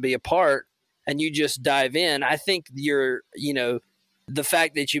to be a part, and you just dive in. I think the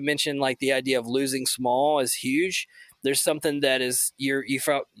fact that you mentioned like the idea of losing small is huge. There's something that is you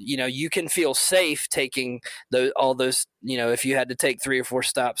can feel safe taking all those, if you had to take 3 or 4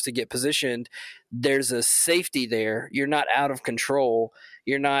 stops to get positioned, there's a safety there. You're not out of control.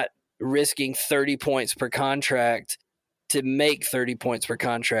 You're not risking 30 points per contract to make 30 points per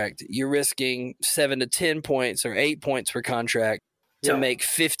contract. You're risking 7 to 10 points or 8 points per contract to make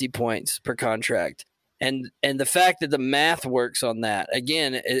 50 points per contract. And the fact that the math works on that,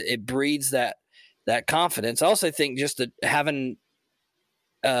 again, it breeds that confidence. I also think just having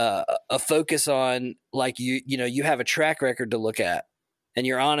a focus on like you have a track record to look at and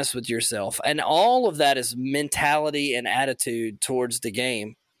you're honest with yourself, and all of that is mentality and attitude towards the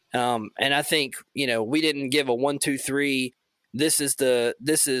game. And I think we didn't give a 1, 2, 3. This is the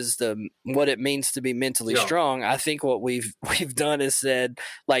what it means to be mentally strong. I think what we've done is said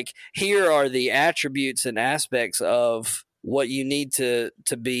like, here are the attributes and aspects of what you need to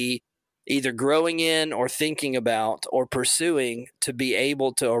be either growing in or thinking about or pursuing to be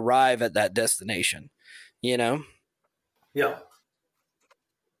able to arrive at that destination. Yeah.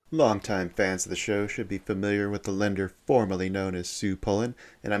 Longtime fans of the show should be familiar with the lender formerly known as Sue Pullen,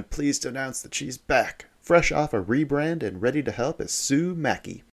 and I'm pleased to announce that she's back, fresh off a rebrand and ready to help as Sue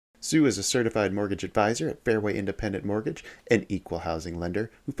Mackey. Sue is a certified mortgage advisor at Fairway Independent Mortgage, an equal housing lender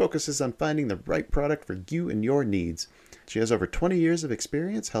who focuses on finding the right product for you and your needs. She has over 20 years of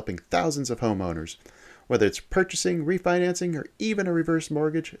experience helping thousands of homeowners. Whether it's purchasing, refinancing, or even a reverse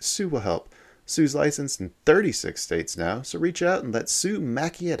mortgage, Sue will help. Sue's licensed in 36 states now, so reach out and let Sue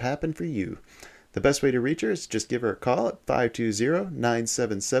Mackey it happen for you. The best way to reach her is just give her a call at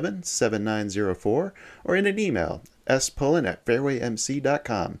 520-977-7904 or in an email,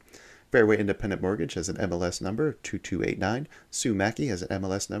 spullen@fairwaymc.com. Fairway Independent Mortgage has an MLS number of 2289. Sue Mackey has an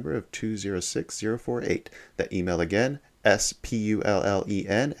MLS number of 206048. That email again,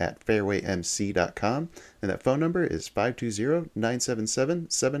 spullen@fairwaymc.com, and that phone number is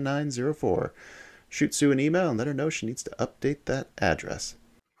 520-977-7904. Shoot Sue an email and let her know she needs to update that address.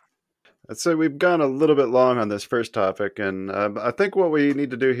 I'd say we've gone a little bit long on this first topic, and I think what we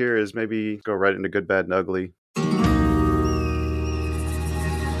need to do here is maybe go right into good, bad, and ugly.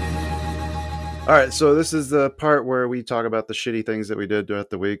 All right, so this is the part where we talk about the shitty things that we did throughout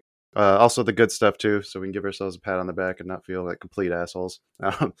the week. Also the good stuff, too, so we can give ourselves a pat on the back and not feel like complete assholes.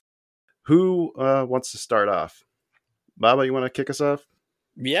 Who wants to start off? Baba, you want to kick us off?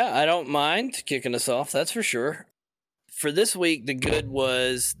 Yeah, I don't mind kicking us off, that's for sure. for this week, the good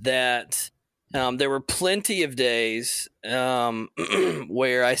was that there were plenty of days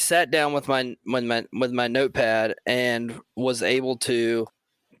where I sat down with my notepad and was able to,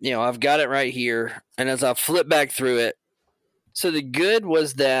 I've got it right here, and as I flip back through it, so the good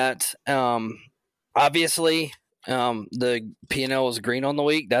was that obviously the P&L was green on the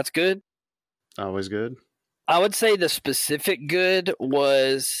week. That's good. Always good. I would say the specific good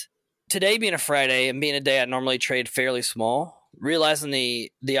was today being a Friday and being a day I normally trade fairly small, realizing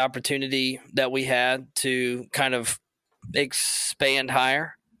the opportunity that we had to kind of expand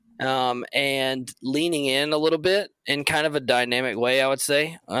higher and leaning in a little bit in kind of a dynamic way, I would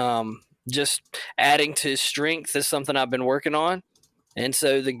say. Just adding to strength is something I've been working on. And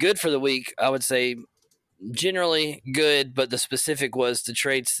so the good for the week, I would say generally good, but the specific was the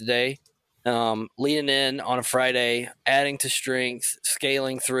trades today. Leaning in on a Friday, adding to strength,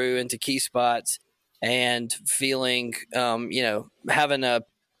 scaling through into key spots, and feeling, having a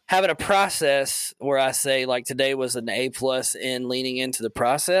process where I say like today was an A+ in leaning into the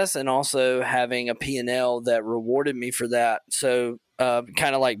process, and also having a P&L that rewarded me for that. So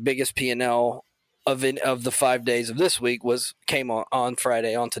kind of like biggest P&L of the 5 days of this week came on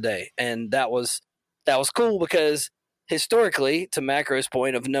Friday, on today, and that was cool because historically, to Macro's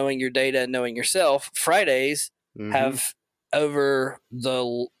point of knowing your data and knowing yourself, Fridays have over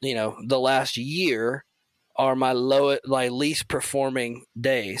the last year are my least performing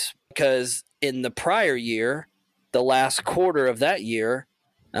days, because in the prior year, the last quarter of that year,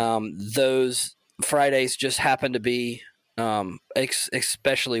 those Fridays just happened to be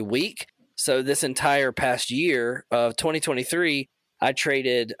especially weak. So this entire past year of 2023, I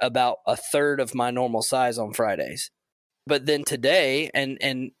traded about a third of my normal size on Fridays. But then today,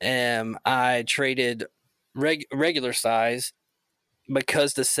 I traded regular size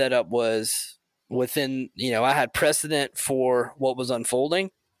because the setup was within, I had precedent for what was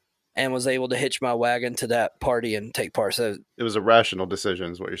unfolding and was able to hitch my wagon to that party and take part. So it was a rational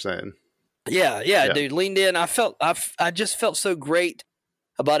decision is what you're saying. Yeah, dude, leaned in. I just felt so great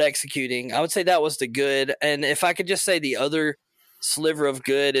about executing. I would say that was the good. And if I could just say the other sliver of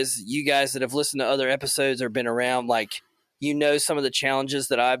good is you guys that have listened to other episodes or been around, like, some of the challenges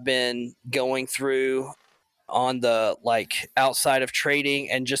that I've been going through on the outside of trading,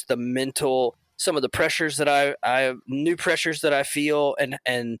 and just the mental, some of the pressures that new pressures that I feel,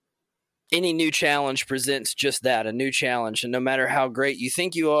 and any new challenge presents just that, a new challenge. And no matter how great you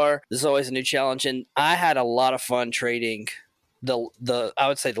think you are, there's always a new challenge. And I had a lot of fun trading I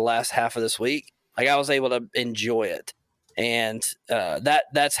would say the last half of this week. Like, I was able to enjoy it. And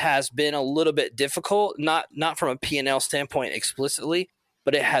that has been a little bit difficult, not from a P&L standpoint explicitly,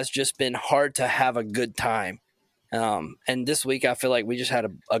 but it has just been hard to have a good time. And this week I feel like we just had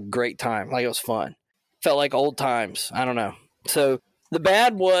a great time. Like, it was fun. Felt like old times. I don't know. So the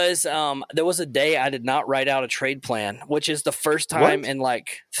bad was there was a day I did not write out a trade plan, which is the first time in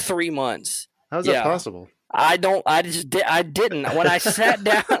like 3 months. How's that possible? I didn't. When I sat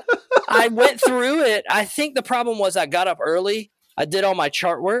down, I went through it. I think the problem was I got up early. I did all my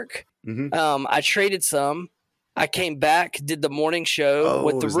chart work. I traded some. I came back, did the morning show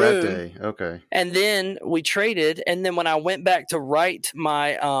with the room. That day. Okay. And then we traded. And then when I went back to write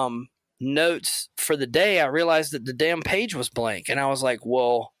my notes for the day, I realized that the damn page was blank. And I was like,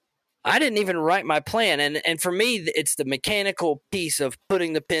 well, I didn't even write my plan. And for me, it's the mechanical piece of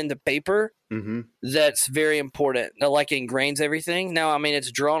putting the pen to paper that's very important. That ingrains everything. Now, I mean,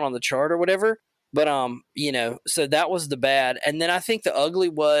 it's drawn on the chart or whatever, but so that was the bad. And then I think the ugly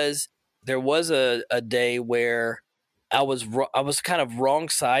was there was a day where I was kind of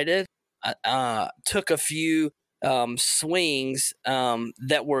wrong-sided. I took a few swings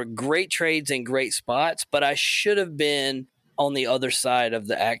that were great trades in great spots, but I should have been on the other side of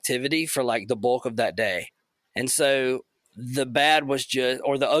the activity for the bulk of that day. And so the bad was the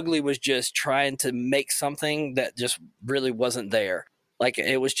ugly was just trying to make something that just really wasn't there.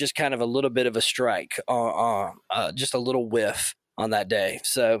 It was just kind of a little bit of a strike, just a little whiff on that day.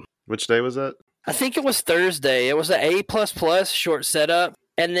 So which day was that? I think it was Thursday. It was an A++ short setup.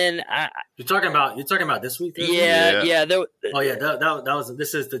 And then you're talking about this week? Yeah. That was.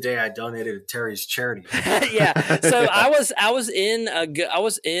 This is the day I donated to Terry's charity. Yeah. So I was in. I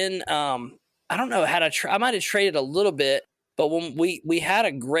don't know how to. I might have traded a little bit, but when we had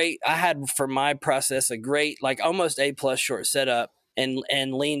I had for my process a great almost A+ short setup,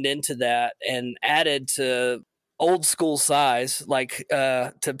 and leaned into that and added to old school size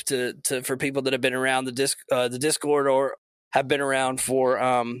to for people that have been around the Discord or have been around for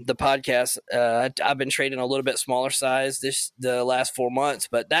the podcast. I've been trading a little bit smaller size the last 4 months,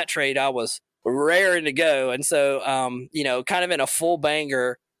 but that trade I was raring to go. And so, kind of in a full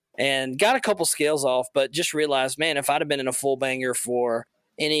banger and got a couple scales off, but just realized, man, if I'd have been in a full banger for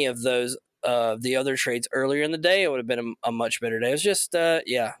any of those, the other trades earlier in the day, it would have been a much better day. It was just,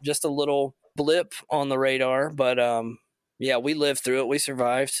 just a little blip on the radar, but, we lived through it. We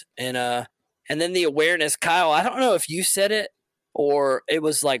survived. And then the awareness, Kyle, I don't know if you said it or it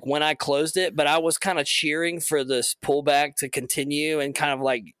was like when I closed it, but I was kind of cheering for this pullback to continue and kind of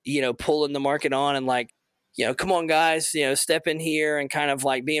like, pulling the market on and like, come on guys, step in here and kind of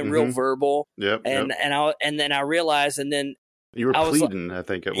like being real verbal. Yep. And then I realized, and then you were pleading, I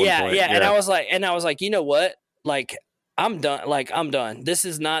think at one point. Yeah. And I was like, you know what? Like, I'm done. Like, I'm done. This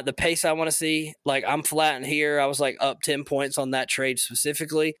is not the pace I want to see. Like, I'm flattened here. I was like up 10 points on that trade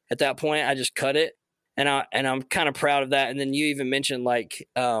specifically. At that point, I just cut it. And I'm kind of proud of that. And then you even mentioned like,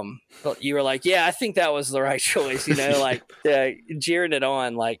 you were like, yeah, I think that was the right choice, like jeering it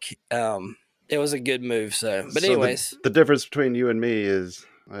on. Like, it was a good move. So, but anyways, the difference between you and me is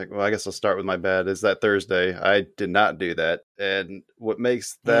like, well, I guess I'll start with my bad is that Thursday I did not do that. And what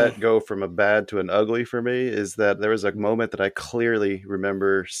makes that go from a bad to an ugly for me is that there was a moment that I clearly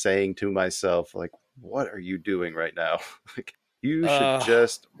remember saying to myself, like, what are you doing right now? Like, you should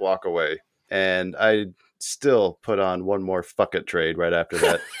just walk away. And I still put on one more fuck it trade right after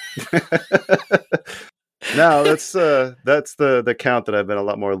that. No, that's the account that I've been a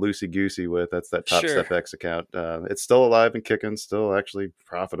lot more loosey-goosey with. That's that Top Step X account. It's still alive and kicking, still actually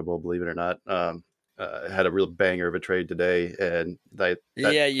profitable, believe it or not. Had a real banger of a trade today, and that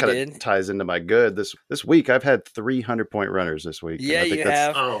kind of ties into my good. This week, I've had 300-point runners this week. Yeah, you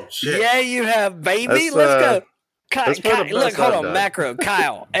have. Oh, shit. Yeah, you have, baby. Let's go. Kyle, look, hold on, Macro,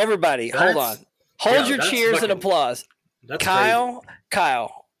 Kyle, everybody, hold on. Hold your cheers and applause. Kyle,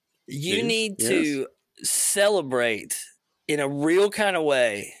 you need to celebrate in a real kind of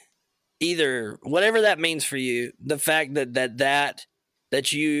way, either whatever that means for you, the fact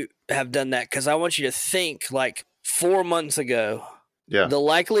that you have done that, because I want you to think like 4 months ago, the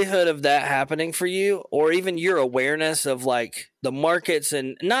likelihood of that happening for you, or even your awareness of like the markets,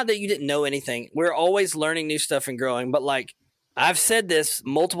 and not that you didn't know anything. We're always learning new stuff and growing, but like I've said this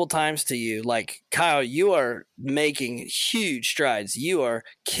multiple times to you, like, Kyle, you are making huge strides. You are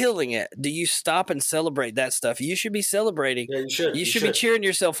killing it. Do you stop and celebrate that stuff? You should be celebrating. Yeah, you should. You should be cheering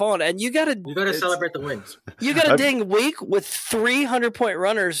yourself on, and you gotta celebrate the wins. You got a dang week with 300-point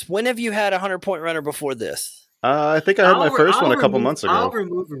runners. When have you had a 100-point runner before this? I think I had my first one a couple months ago. I'll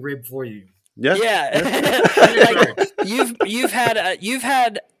remove a rib for you. Yeah. Like, you've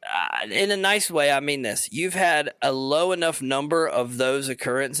had in a nice way, I mean this. You've had a low enough number of those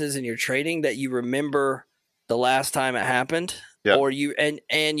occurrences in your trading that you remember the last time it happened, or you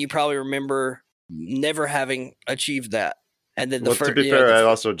and you probably remember never having achieved that. And then to be fair, I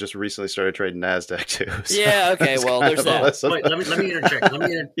also just recently started trading NASDAQ too. So yeah. Okay. Well, there's that. Wait, let me interject. Let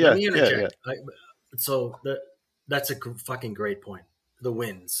me interject. So that's a fucking great point. The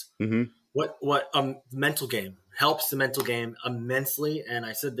wins. Mm-hmm. What mental game helps the mental game immensely. And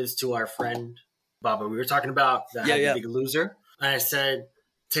I said this to our friend Baba. We were talking about the big loser, and I said,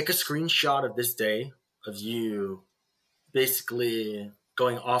 take a screenshot of this day of you basically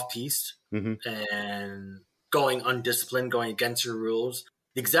going off piste and going undisciplined, going against your rules.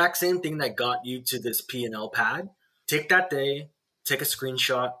 The exact same thing that got you to this P&L pad. Take that day, take a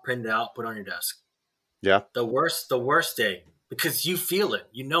screenshot, print it out, put it on your desk. Yeah. The worst day, because you feel it,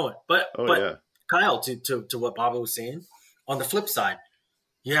 you know it. But Kyle, to what Baba was saying, on the flip side,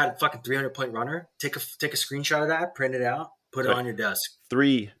 you had a fucking 300-point runner. Take a screenshot of that, print it out, put it on your desk.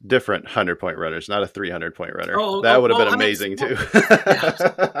 3 different 100-point runners, not a 300-point runner. That would have been amazing too.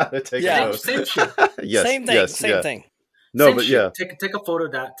 Same shit. Yes, same thing. Same thing. No, same but shit. Take a photo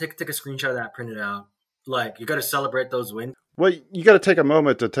of that. Take a screenshot of that. Print it out. Like, you got to celebrate those wins. Well, you got to take a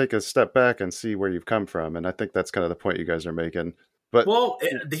moment to take a step back and see where you've come from, and I think that's kind of the point you guys are making. But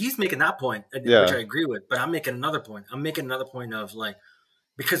he's making that point, which I agree with. But I'm making another point. Of like,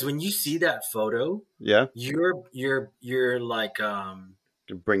 because when you see that photo, you're like,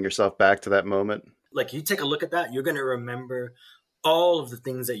 to bring yourself back to that moment. Like, you take a look at that, you're gonna remember all of the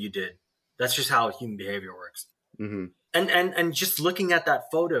things that you did. That's just how human behavior works. Mm-hmm. And just looking at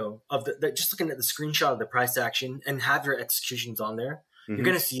that photo of just looking at the screenshot of the price action and have your executions on there, you're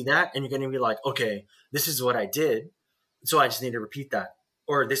going to see that and you're going to be like, okay, this is what I did. So I just need to repeat that.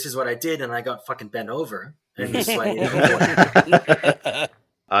 Or this is what I did and I got fucking bent over. And just like,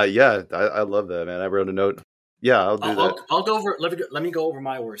 I love that, man. I wrote a note. Yeah, I'll do that. I'll go over, let me go over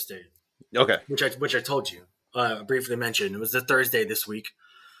my worst day. Okay. Which I told you, briefly mentioned. It was the Thursday this week.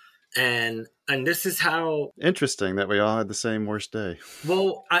 And this is how interesting that we all had the same worst day.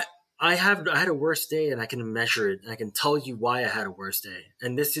 Well, I had a worse day, and I can measure it, and I can tell you why I had a worse day.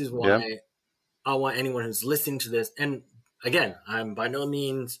 And this is why I want anyone who's listening to this. And again, I'm by no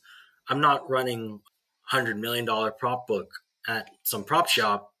means, I'm not running $100 million prop book at some prop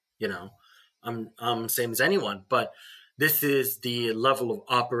shop. You know, I'm same as anyone, but this is the level of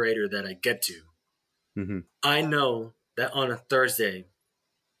operator that I get to. Mm-hmm. I know that on a Thursday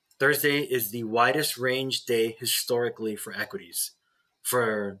is the widest range day historically for equities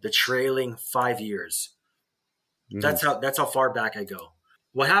for the trailing 5 years. Mm-hmm. That's how far back I go.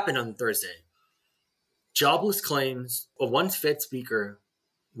 What happened on Thursday? Jobless claims, a one Fed speaker,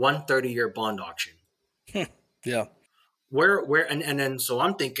 1 30-year bond auction. Yeah. Where and then so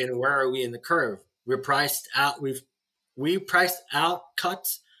I'm thinking, where are we in the curve? We're priced out. We priced out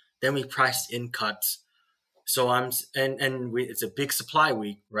cuts, then we priced in cuts. So it's a big supply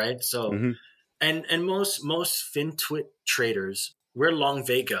week, right? So Mm-hmm. and most FinTwit traders, we're long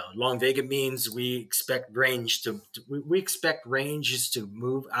Vega. Long Vega means we expect we expect ranges to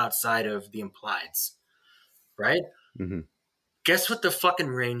move outside of the implieds, right? Mm-hmm. Guess what the fucking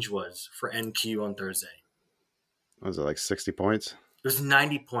range was for NQ on Thursday? Was it like 60 points? It was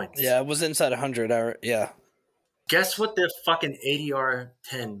 90 points. Yeah, it was inside 100. Yeah. Guess what the fucking ADR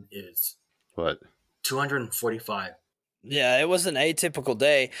 10 is? What? 245. Yeah, it was an atypical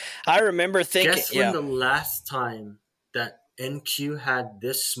day. I remember thinking. Guess when the last time that NQ had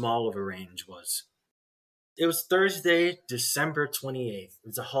this small of a range was? It was Thursday, December 28th. It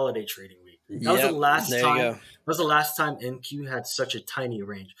was a holiday trading week. That was the last time. That was the last time NQ had such a tiny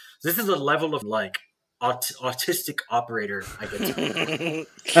range. So this is a level of like autistic operator I get to.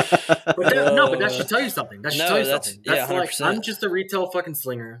 But that should tell you something. That should tell you something. That's like 100%. I'm just a retail fucking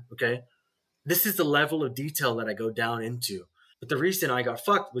slinger. Okay, this is the level of detail that I go down into. But the reason I got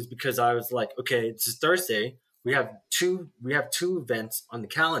fucked was because I was like, okay, this is Thursday. We have two events on the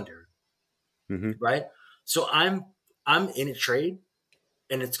calendar, Mm-hmm. right? So I'm in a trade,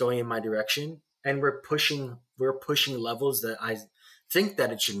 and it's going in my direction, and we're pushing levels that I think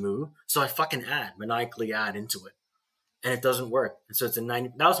that it should move. So I fucking maniacally add into it, and it doesn't work. And so it's a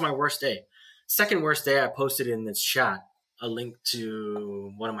 90. That was my worst day. Second worst day, I posted in this chat a link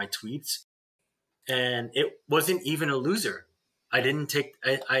to one of my tweets, and it wasn't even a loser. I didn't take.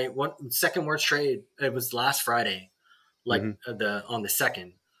 I went second worst trade. It was last Friday, like on the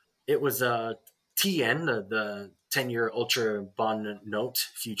second. It was TN, the 10-year ultra bond note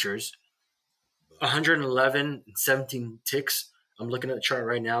futures, 111 and 17 ticks. I'm looking at the chart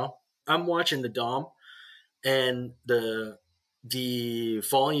right now. I'm watching the DOM, and the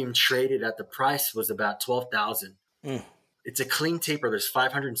volume traded at the price was about 12,000. It's a clean taper. There's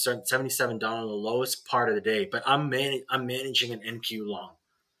 577 down on the lowest part of the day, but I'm managing an NQ long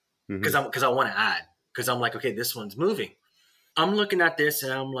because I want to add, because I'm like, okay, this one's moving. I'm looking at this,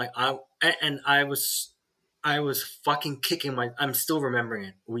 and I'm like, I was fucking kicking I'm still remembering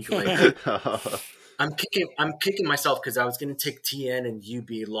it a week later. I'm kicking myself because I was going to take TN and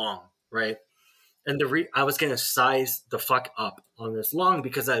UB long, right? And I was going to size the fuck up on this long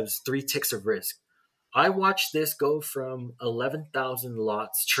because I was 3 ticks of risk. I watched this go from 11,000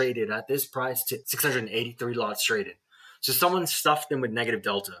 lots traded at this price to 683 lots traded. So someone stuffed them with negative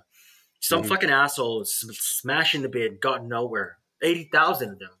delta. Some fucking asshole smashing the bid, got nowhere.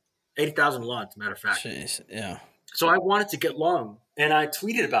 80,000 of them. 80,000 lots, matter of fact. Jeez, yeah. So I wanted to get long, and I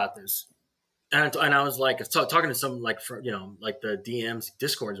tweeted about this. And I was like, talking to some, like, like the DMs,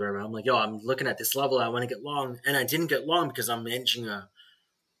 Discords, whatever. I'm like, yo, I'm looking at this level. I want to get long. And I didn't get long because I'm managing a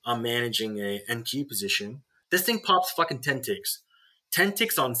NQ position. This thing pops fucking 10 ticks. 10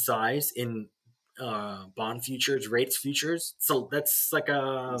 ticks on size in bond futures, rates futures. So that's like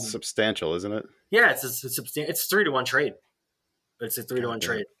a substantial, isn't it? Yeah, it's it's 3-to-1 trade. It's a 3-to-1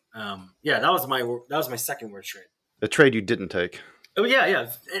 trade. Yeah, that was my second worst trade. A trade you didn't take. Oh yeah.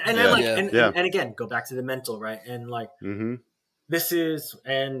 And again, go back to the mental, right? And like this is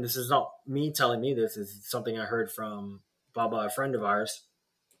not me telling me this, is something I heard from Baba, a friend of ours.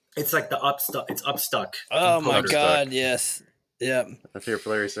 It's like it's upstuck. Oh my god, yes. Yeah. I hear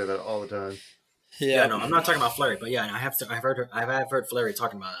Flurry say that all the time. Yeah, no, I'm not talking about Flurry, but yeah, I've heard Flurry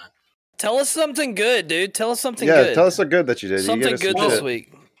talking about that. Tell us something good, dude. Tell us something good. Yeah, tell us something good that you did. Something good this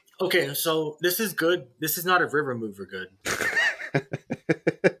week. Okay, so this is good. This is not a river mover good.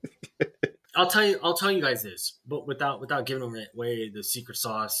 I'll tell you guys this, but without giving away the secret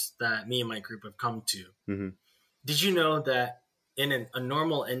sauce that me and my group have come to. Mm-hmm. Did you know that in a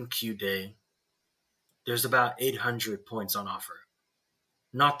normal NQ day, there's about 800 points on offer,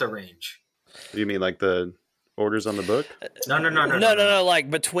 not the range. You mean like the Orders on the book? No. Like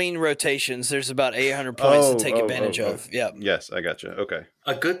between rotations, there's about 800 points to take advantage of. Yep. Yes, I got you. Okay.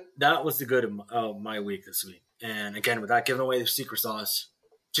 That was the good of my week this week. And again, without giving away the secret sauce,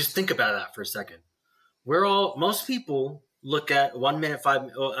 just think about that for a second. Most people look at 1 minute,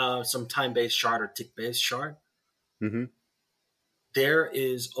 some time-based chart or tick-based chart. Mm-hmm. There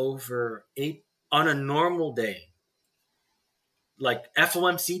is over 8 on a normal day. Like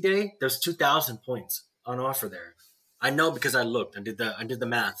FOMC day, there's 2,000 points on offer there. I know because I looked. I did the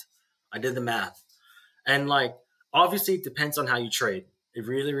math. And like, obviously it depends on how you trade. It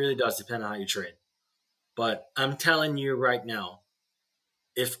really, really does depend on how you trade. But I'm telling you right now,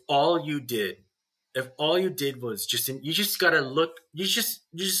 if all you did was you just gotta look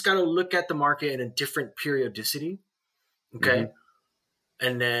at the market in a different periodicity. Okay. Mm-hmm.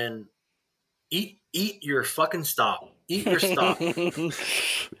 And then eat your fucking stop. Eat your stop.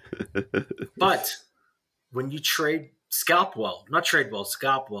 But when you scalp well,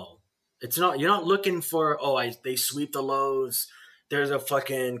 it's not, you're not looking for, they sweep the lows. There's a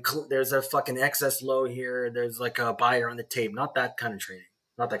fucking excess low here. There's like a buyer on the tape. Not that kind of trading.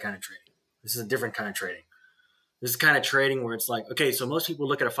 This is a different kind of trading. This is kind of trading where it's like, okay, so most people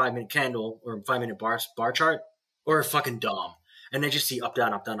look at a 5-minute candle or 5-minute bar chart or a fucking DOM, and they just see up,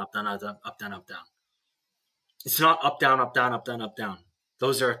 down, up, down, up, down, up, down, up, down, up, down. It's not up, down, up, down, up, down, up, down.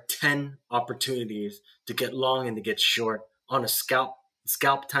 Those are 10 opportunities to get long and to get short on a scalp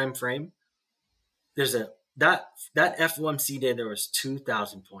time frame. There's that FOMC day, there was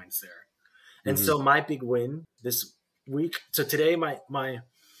 2,000 points there. And so my big win this week. So today,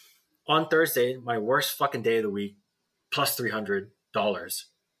 on Thursday, my worst fucking day of the week, plus $300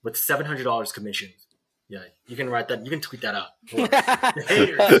 with $700 commission. Yeah, you can write that. You can tweet that out.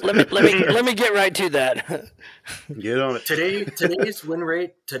 let me get right to that. Get on it. Today's win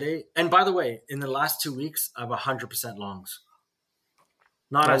rate today. And by the way, in the last 2 weeks, I have 100% longs.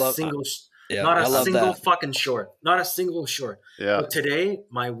 Not a single fucking short. Not a single short. Yeah. But today,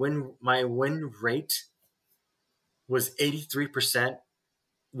 my win rate was 83%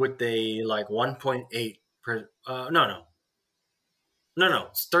 with a like 1.8 per. No.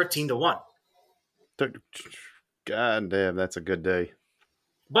 It's 13-1. God damn, that's a good day.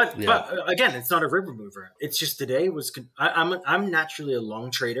 But again, it's not a river mover. It's just today was. I'm naturally a long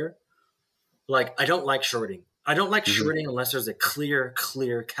trader. Like, I don't like shorting. I don't like shorting unless there's a clear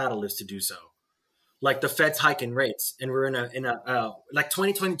catalyst to do so. Like the Fed's hiking rates, and we're in a like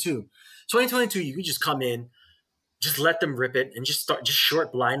 2022. 2022, you could just come in, just let them rip it, and just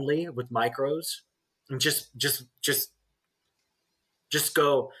short blindly with micros, and just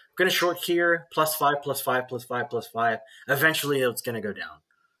go. I'm gonna short here, +5, +5, +5, +5. Eventually, it's gonna go down.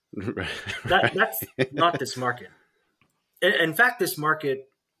 That's not this market. In fact, this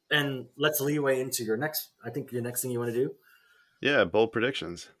market, and let's leeway into your next thing you want to do. Yeah, bold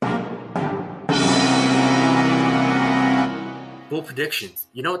predictions. Bold predictions.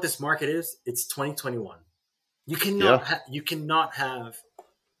 You know what this market is? It's 2021. You cannot have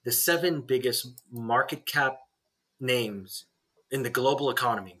the 7 biggest market cap names in the global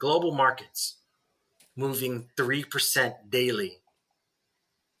economy, global markets, moving 3% daily.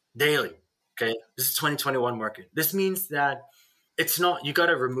 Okay, this is 2021 market. This means that it's not, you got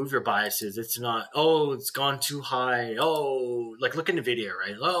to remove your biases. It's not, it's gone too high. Like look at NVIDIA,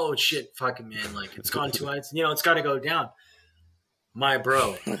 right? Oh shit, fucking man, like it's gone too high. It's, it's got to go down. My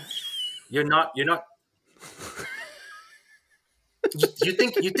bro, you're not. You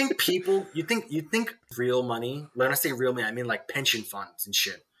think real money. When I say real money, I mean like pension funds and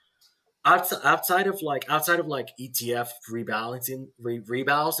shit. Outside of like ETF rebalancing,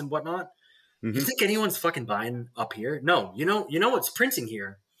 rebals and whatnot. Mm-hmm. You think anyone's fucking buying up here? No. You know what's printing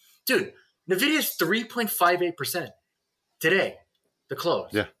here, dude. Nvidia's 3.58% today, the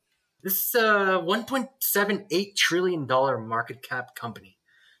close. Yeah. This is a $1.78 trillion market cap company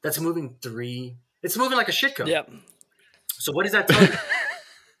that's moving it's moving like a shitcoin. Yep. So what does that tell you?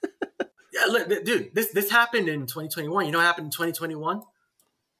 Yeah, look, dude, this happened in 2021. You know what happened in 2021?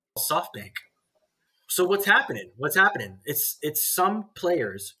 SoftBank. So what's happening? It's some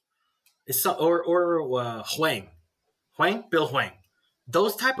players, or Bill Huang.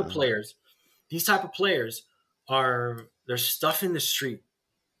 Those type of players, these type of players there's stuff in the street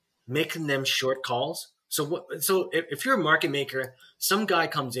making them short calls. So if you're a market maker, some guy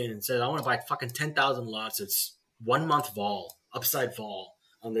comes in and says, I want to buy fucking 10,000 lots. It's 1 month vol, upside vol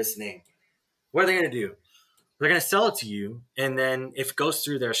on this name. What are they going to do? They're going to sell it to you. And then if it goes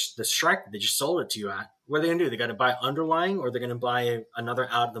through the strike that they just sold it to you at, what are they going to do? They're going to buy underlying, or they're going to buy another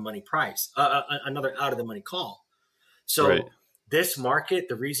out of the money price, another out of the money call. So This market,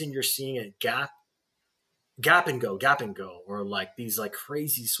 the reason you're seeing a gap gap and go, or like these like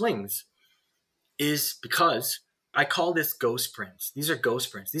crazy swings is because I call this ghost prints. These are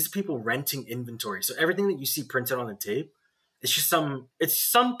ghost prints. These are people renting inventory. So everything that you see printed on the tape, it's some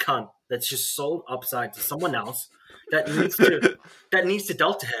cunt that's just sold upside to someone else that needs to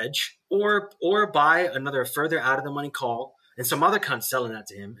delta hedge or buy another further out of the money call, and some other cunt selling that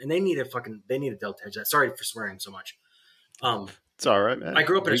to him, and they need a delta hedge. Sorry for swearing so much. It's all right, man. I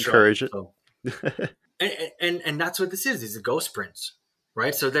grew up in Encourage Australia, and that's what this is. These are ghost prints,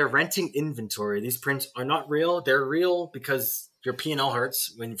 right? So they're renting inventory. These prints are not real. They're real because your P&L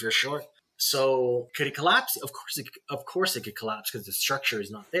hurts when you're short. So could it collapse? Of course it could collapse because the structure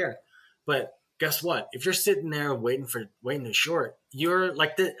is not there. But guess what? If you're sitting there waiting to short, you're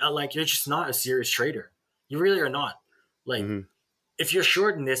you're just not a serious trader. You really are not. Like, if you're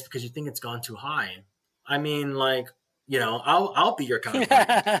shorting this because you think it's gone too high, I mean, like, you know, I'll be your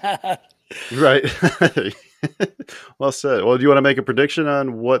counterparty. Right. Well said. Well, do you want to make a prediction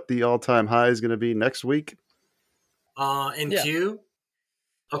on what the all-time high is going to be next week? Q.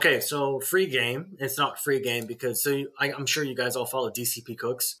 Okay, so free game. It's not free game because I'm sure you guys all follow DCP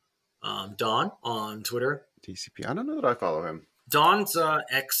Cooks, Don on Twitter. DCP. I don't know that I follow him. Don's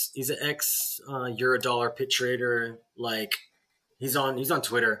he's an ex Eurodollar pit trader. Like, he's on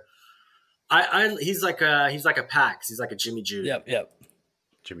Twitter. He's like a Pax. He's like a Jimmy Jew. Yep.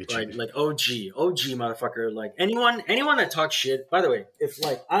 Jimmy like OG motherfucker. Like anyone that talks shit. By the way, if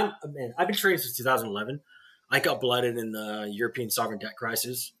like I've been trading since 2011. I got blooded in the European sovereign debt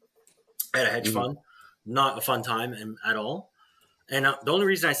crisis at a hedge fund. Not a fun time at all. And the only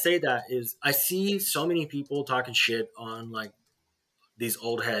reason I say that is I see so many people talking shit on like these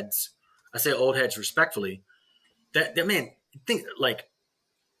old heads. I say old heads respectfully. That man, think like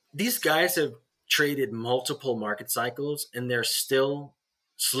these guys have traded multiple market cycles and they're still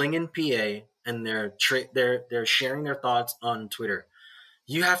slinging PA and they're sharing their thoughts on Twitter.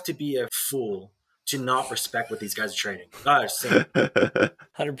 You have to be a fool to not respect what these guys are trading.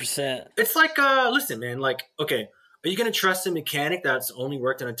 100%. It's like, listen, man, like, okay, are you going to trust a mechanic that's only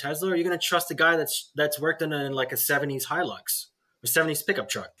worked on a Tesla, or are you going to trust a guy that's worked on like a 70s Hilux or 70s pickup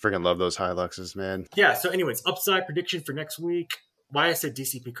truck? Freaking love those Hiluxes, man. Yeah, so anyways, upside prediction for next week. Why I said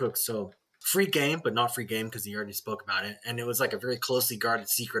DCP Cooks. So free game, but not free game because he already spoke about it. And it was like a very closely guarded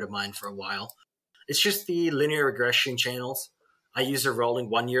secret of mine for a while. It's just the linear regression channels. I use a rolling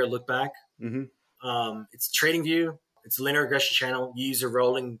 1 year look back. It's TradingView. It's a linear regression channel. You use a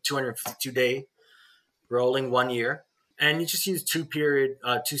rolling 252-day, rolling 1 year, and you just use two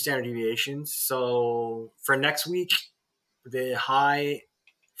standard deviations. So for next week, the high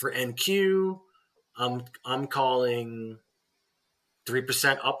for NQ, I'm calling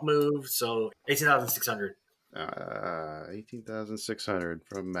 3% up move. So 18,600. 18,600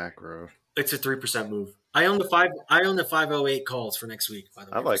 from Macro. It's a 3% move. I own the 508 calls for next week. By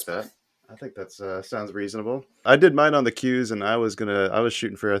the way, I like that. I think that's sounds reasonable. I did mine on the Qs, and I was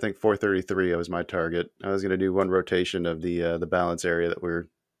shooting for, I think, 433. That was my target. I was gonna do one rotation of the balance area that we were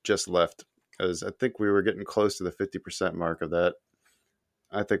just left, because I think we were getting close to the 50% mark of that.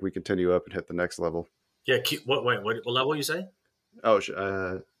 I think we continue up and hit the next level. Yeah. What level you say? Oh,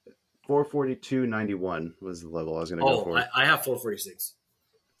 442.91 was the level I was gonna go for. I have 446.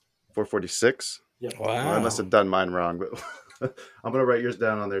 446. Yeah. Wow. Well, I must have done mine wrong, but I'm gonna write yours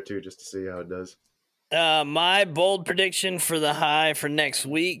down on there too, just to see how it does. My bold prediction for the high for next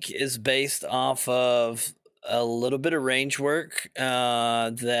week is based off of a little bit of range work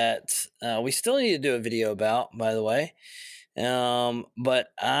that we still need to do a video about, by the way. But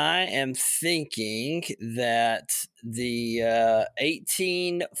I am thinking that the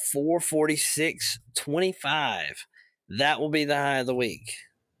 18,446.25, that will be the high of the week.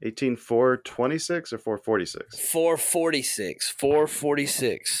 18,426 or 446?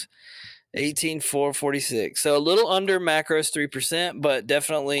 446. 18,446. So a little under Macro's 3%, but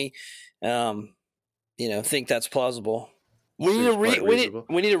definitely, think that's plausible. We need a reason.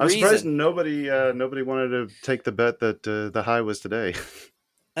 I'm surprised nobody wanted to take the bet that the high was today.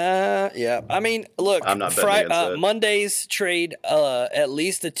 Yeah. I mean, look, I'm not betting against that. Monday's trade at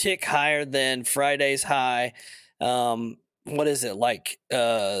least a tick higher than Friday's high. What is it, like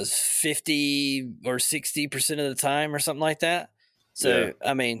 50 or 60% of the time or something like that? So, yeah.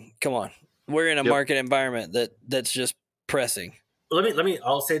 I mean, come on. We're in a market environment that's just pressing.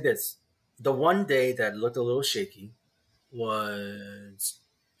 I'll say this. The one day that looked a little shaky was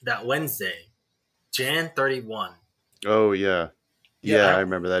that Wednesday, Jan 31. Oh, yeah. Yeah, I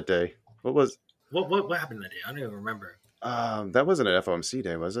remember that day. What happened that day? I don't even remember. That wasn't an FOMC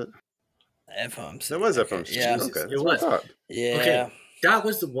day, was it? FOMC. That was FOMC. Yeah, okay. It was. Yeah. Okay. That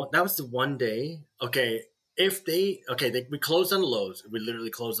was the one day. Okay. we closed on the lows. We literally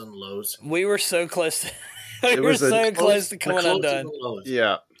closed on the lows. We were so close. We were so close to coming undone.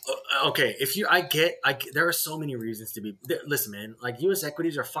 Yeah. Okay, there are so many reasons to be. Listen, man, like U.S.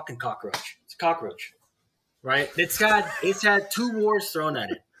 equities are a fucking cockroach. It's a cockroach, right? It's had 2 wars thrown at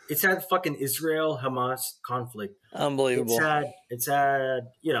it. It's had fucking Israel-Hamas conflict. Unbelievable. It's had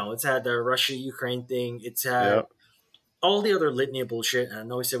the Russia-Ukraine thing. It's had all the other litany of bullshit. And I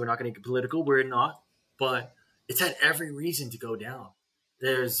know we said we're not going to get political. We're not. But it's had every reason to go down.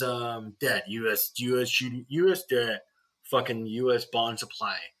 There's debt, U.S. debt, fucking U.S. bond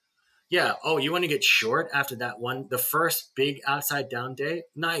supply. Yeah. Oh, you want to get short after the first big outside down day?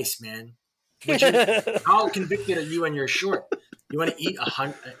 Nice, man. How convicted are you when you're short? You want to eat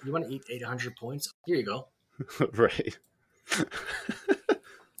 100? You want to eat 800 points? Here you go. Right.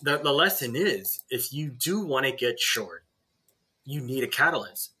 The lesson is, if you do want to get short, you need a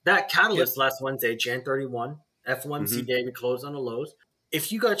catalyst. That catalyst last Wednesday, Jan 31, F1C day, we closed on the lows.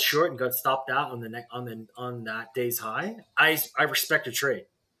 If you got short and got stopped out on that day's high, I respect a trade.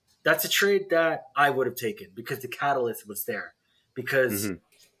 That's a trade that I would have taken because the catalyst was there. Because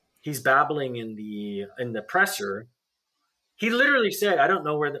he's babbling in the presser. He literally said, we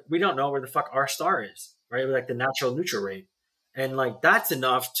don't know where the fuck our star is, right? Like the natural neutral rate. And like, that's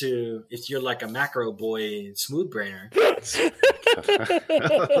enough to, if you're like a macro boy, smooth brainer. I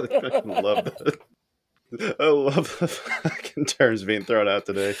love that. I love the fucking terms being thrown out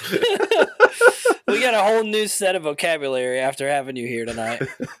today. We got a whole new set of vocabulary after having you here tonight.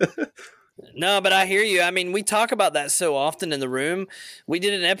 No, but I hear you. I mean, we talk about that so often in the room. We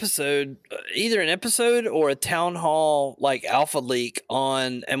did an episode, either an episode or a town hall like alpha leak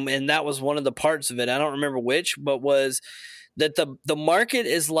on, and that was one of the parts of it. I don't remember which, but was that the market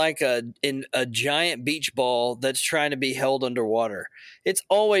is like a giant beach ball that's trying to be held underwater. It's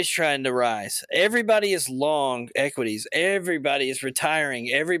always trying to rise. Everybody is long equities. Everybody is retiring.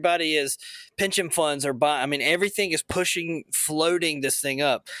 Everybody is pension funds are buying. I mean, everything is floating this thing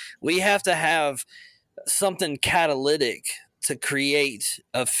up. We have to have something catalytic to create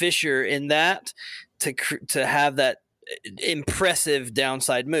a fissure in that, to have that impressive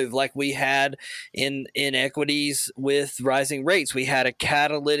downside move like we had in equities with rising rates. We had a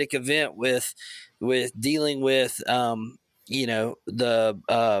catalytic event with dealing with the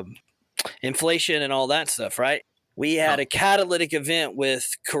inflation and all that stuff, right? We had a catalytic event with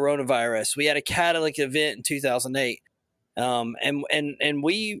coronavirus. We had a catalytic event in 2008. And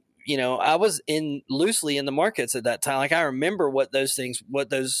we, I was loosely in the markets at that time. Like I remember what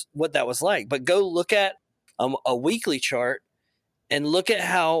that was like, but go look at a weekly chart and look at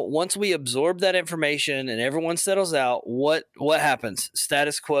how once we absorb that information and everyone settles out, what happens?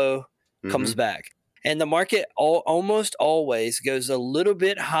 Status quo comes back. And the market almost always goes a little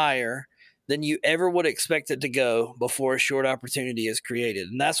bit higher than you ever would expect it to go before a short opportunity is created.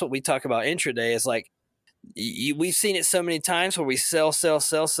 And that's what we talk about intraday is like, we've seen it so many times where we sell.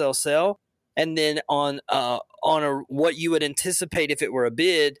 And then on what you would anticipate if it were a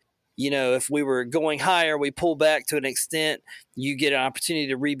bid, if we were going higher, we pull back to an extent, you get an opportunity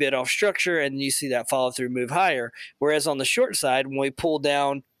to rebid off structure and you see that follow through move higher. Whereas on the short side, when we pull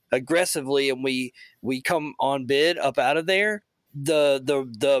down aggressively and we come on bid up out of there, the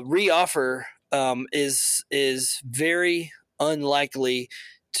reoffer is very unlikely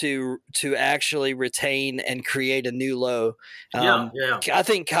to actually retain and create a new low. I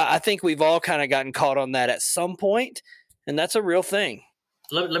think we've all kind of gotten caught on that at some point, and that's a real thing.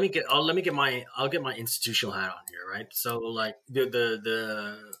 I'll get my institutional hat on here, right? So like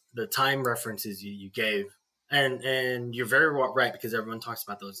the time references you gave, and you're very right because everyone talks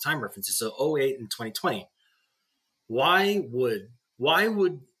about those time references. So 08 and 2020. Why would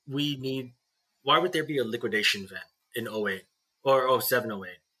there be a liquidation event in 08 or 07, 08?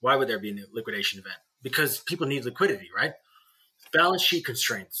 Why would there be a liquidation event? Because people need liquidity, right? Balance sheet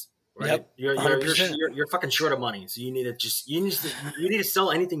constraints. Right, yep, you're fucking short of money, so you need to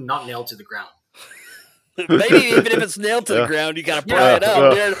sell anything not nailed to the ground. Maybe even if it's nailed to the ground, you gotta pry it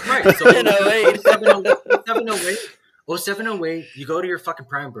up. Right. So in 08, 0708, you go to your fucking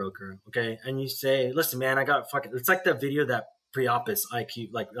prime broker, okay, and you say, "Listen, man, I got fucking." It's like the video that Priapus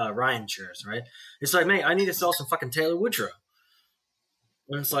IQ, like Ryan shares, right? It's like, "Mate, I need to sell some fucking Taylor Woodrow,"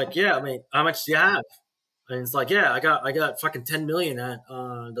 and it's like, "Yeah, I mean, how much do you have?" And it's like, yeah, I got fucking 10 million at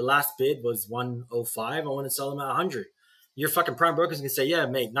the last bid was 105. I want to sell them at 100. Your fucking prime broker's gonna say, yeah,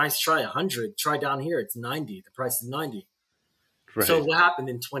 mate, nice try, 100. Try down here, it's 90. The price is 90. Right. So what happened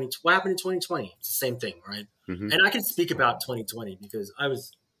in 2020? It's the same thing, right? Mm-hmm. And I can speak about 2020 because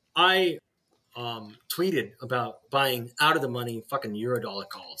I tweeted about buying out of the money fucking Eurodollar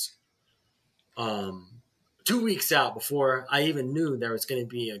calls. 2 weeks out before I even knew there was going to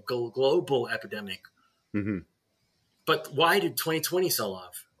be a global epidemic. Mm-hmm. But why did 2020 sell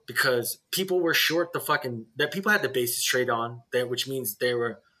off? Because people were short that people had the basis trade on, which means they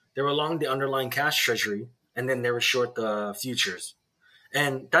were long the underlying cash treasury, and then they were short the futures.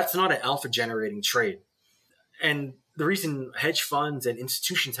 And that's not an alpha generating trade. And the reason hedge funds and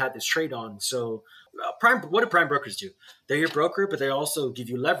institutions had this trade on, so what do prime brokers do? They're your broker, but they also give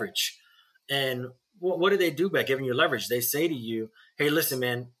you leverage. And what do they do by giving you leverage? They say to you, hey, listen,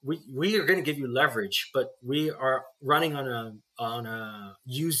 man, we are going to give you leverage, but we are running on a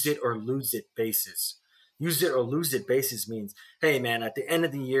use it or lose it basis. Use it or lose it basis means, hey, man, at the end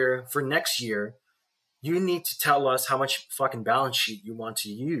of the year for next year, you need to tell us how much fucking balance sheet you want to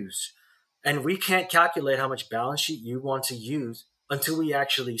use. And we can't calculate how much balance sheet you want to use until we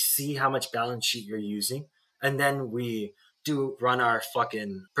actually see how much balance sheet you're using. And then we run our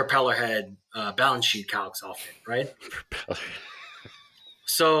fucking propeller head balance sheet calcs off it, right?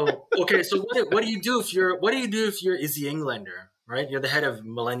 So, okay, so what do you do if you're Izzy Englander, right? You're the head of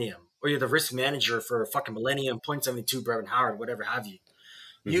Millennium, or you're the risk manager for fucking Millennium, 0.72, Brevin Howard, whatever have you.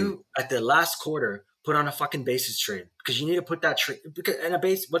 Mm-hmm. You, at the last quarter, put on a fucking basis trade because you need to put that trade.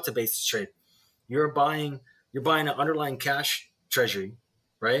 What's a basis trade? You're buying an underlying cash treasury,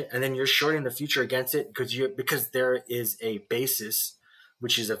 right? And then you're shorting the future against it because there is a basis,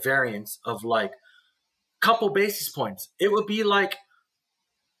 which is a variance of like a couple basis points. It would be like,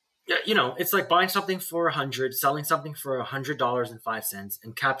 it's like buying something for 100, selling something for $100.05,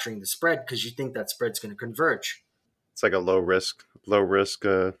 and capturing the spread because you think that spread's going to converge. It's like a low risk, low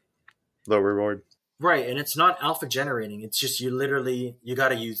reward. Right, and it's not alpha generating. It's just you got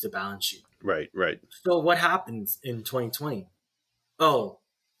to use the balance sheet. Right. So what happens in 2020? Oh,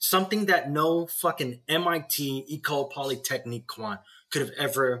 something that no fucking MIT Ecole Polytechnique quant could have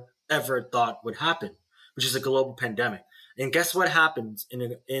ever thought would happen, which is a global pandemic. And guess what happens?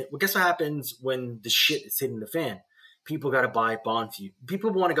 Guess what happens when the shit is hitting the fan? People got to buy bond.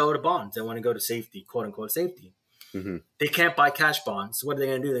 People want to go to bonds. They want to go to safety, quote unquote safety. Mm-hmm. They can't buy cash bonds. So what are they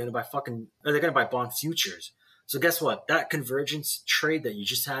going to do? They're going to buy bond futures. So guess what? That convergence trade that you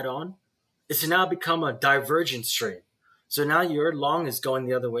just had on, it's now become a divergence trade. So now your long is going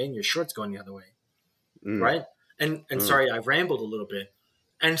the other way and your short's going the other way, right? And sorry, I rambled a little bit.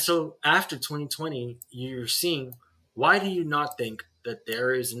 And so after 2020, you're seeing, why do you not think that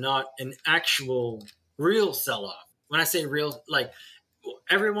there is not an actual real sell-off? When I say real, like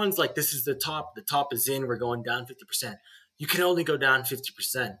everyone's like, this is the top is in, we're going down 50%. You can only go down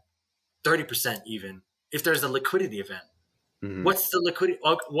 50%, 30% even, if there's a liquidity event. Mm-hmm. What's the liquidity?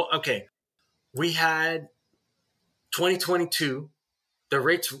 Okay. We had 2022, the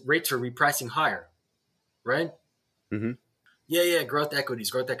rates are repricing higher, right? Mm-hmm. Yeah, growth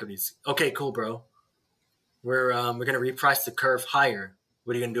equities. Okay, cool, bro. We're going to reprice the curve higher.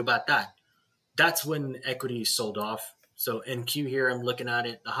 What are you going to do about that? That's when equity sold off. So NQ here, I'm looking at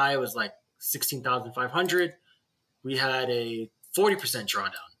it. The high was like 16,500. We had a 40%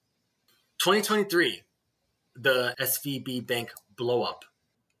 drawdown. 2023, the SVB bank blow up.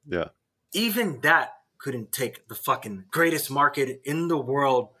 Yeah. Even that couldn't take the fucking greatest market in the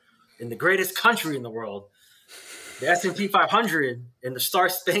world, in the greatest country in the world, the S&P 500 in the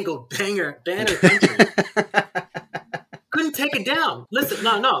Star-Spangled Banner country. Couldn't take it down. Listen,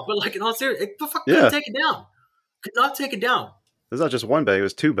 no, but like in all seriousness, couldn't take it down. Could not take it down. It's not just one bank; it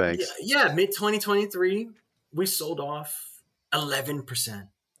was two banks. Yeah, mid 2023, we sold off 11%.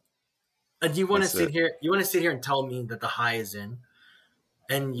 And you want to sit here? You want to sit here and tell me that the high is in,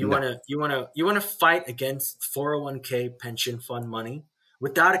 and you want to fight against 401k pension fund money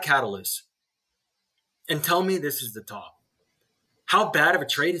without a catalyst, and tell me this is the top? How bad of a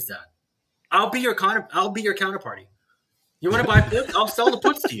trade is that? I'll be your counterparty. You want to buy puts? I'll sell the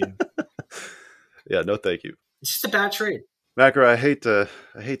puts to you. Yeah, no, thank you. It's just a bad trade. Macro, I hate to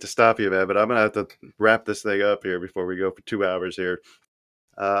stop you, man, but I'm gonna have to wrap this thing up here before we go for 2 hours here.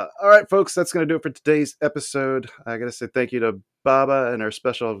 All right, folks, that's gonna do it for today's episode. I gotta say thank you to Baba and our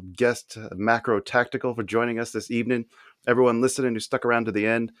special guest MacroTactical for joining us this evening. Everyone listening who stuck around to the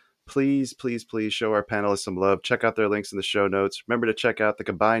end, please show our panelists some love. Check out their links in the show notes. Remember to check out the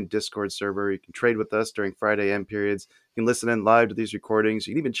combined Discord server. You can trade with us during Friday end periods. You can listen in live to these recordings.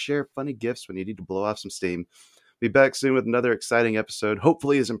 You can even share funny gifts when you need to blow off some steam. Be back soon with another exciting episode,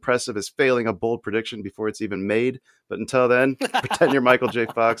 hopefully as impressive as failing a bold prediction before it's even made. But until then, pretend you're Michael J.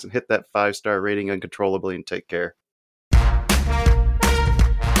 Fox and hit that 5-star rating uncontrollably and take care.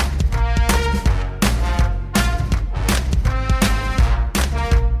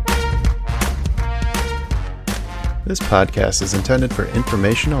 This podcast is intended for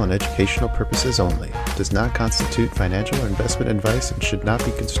informational and educational purposes only. It does not constitute financial or investment advice and should not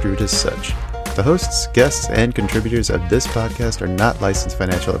be construed as such. The hosts, guests, and contributors of this podcast are not licensed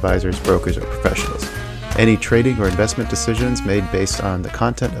financial advisors, brokers, or professionals. Any trading or investment decisions made based on the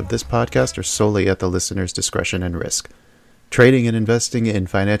content of this podcast are solely at the listener's discretion and risk. Trading and investing in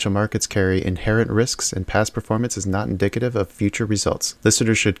financial markets carry inherent risks, and past performance is not indicative of future results.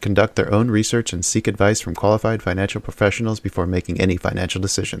 Listeners should conduct their own research and seek advice from qualified financial professionals before making any financial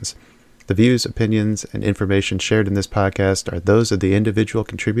decisions. The views, opinions, and information shared in this podcast are those of the individual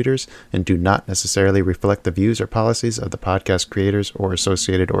contributors and do not necessarily reflect the views or policies of the podcast creators or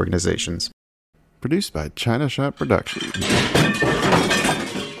associated organizations. Produced by China Shop Productions.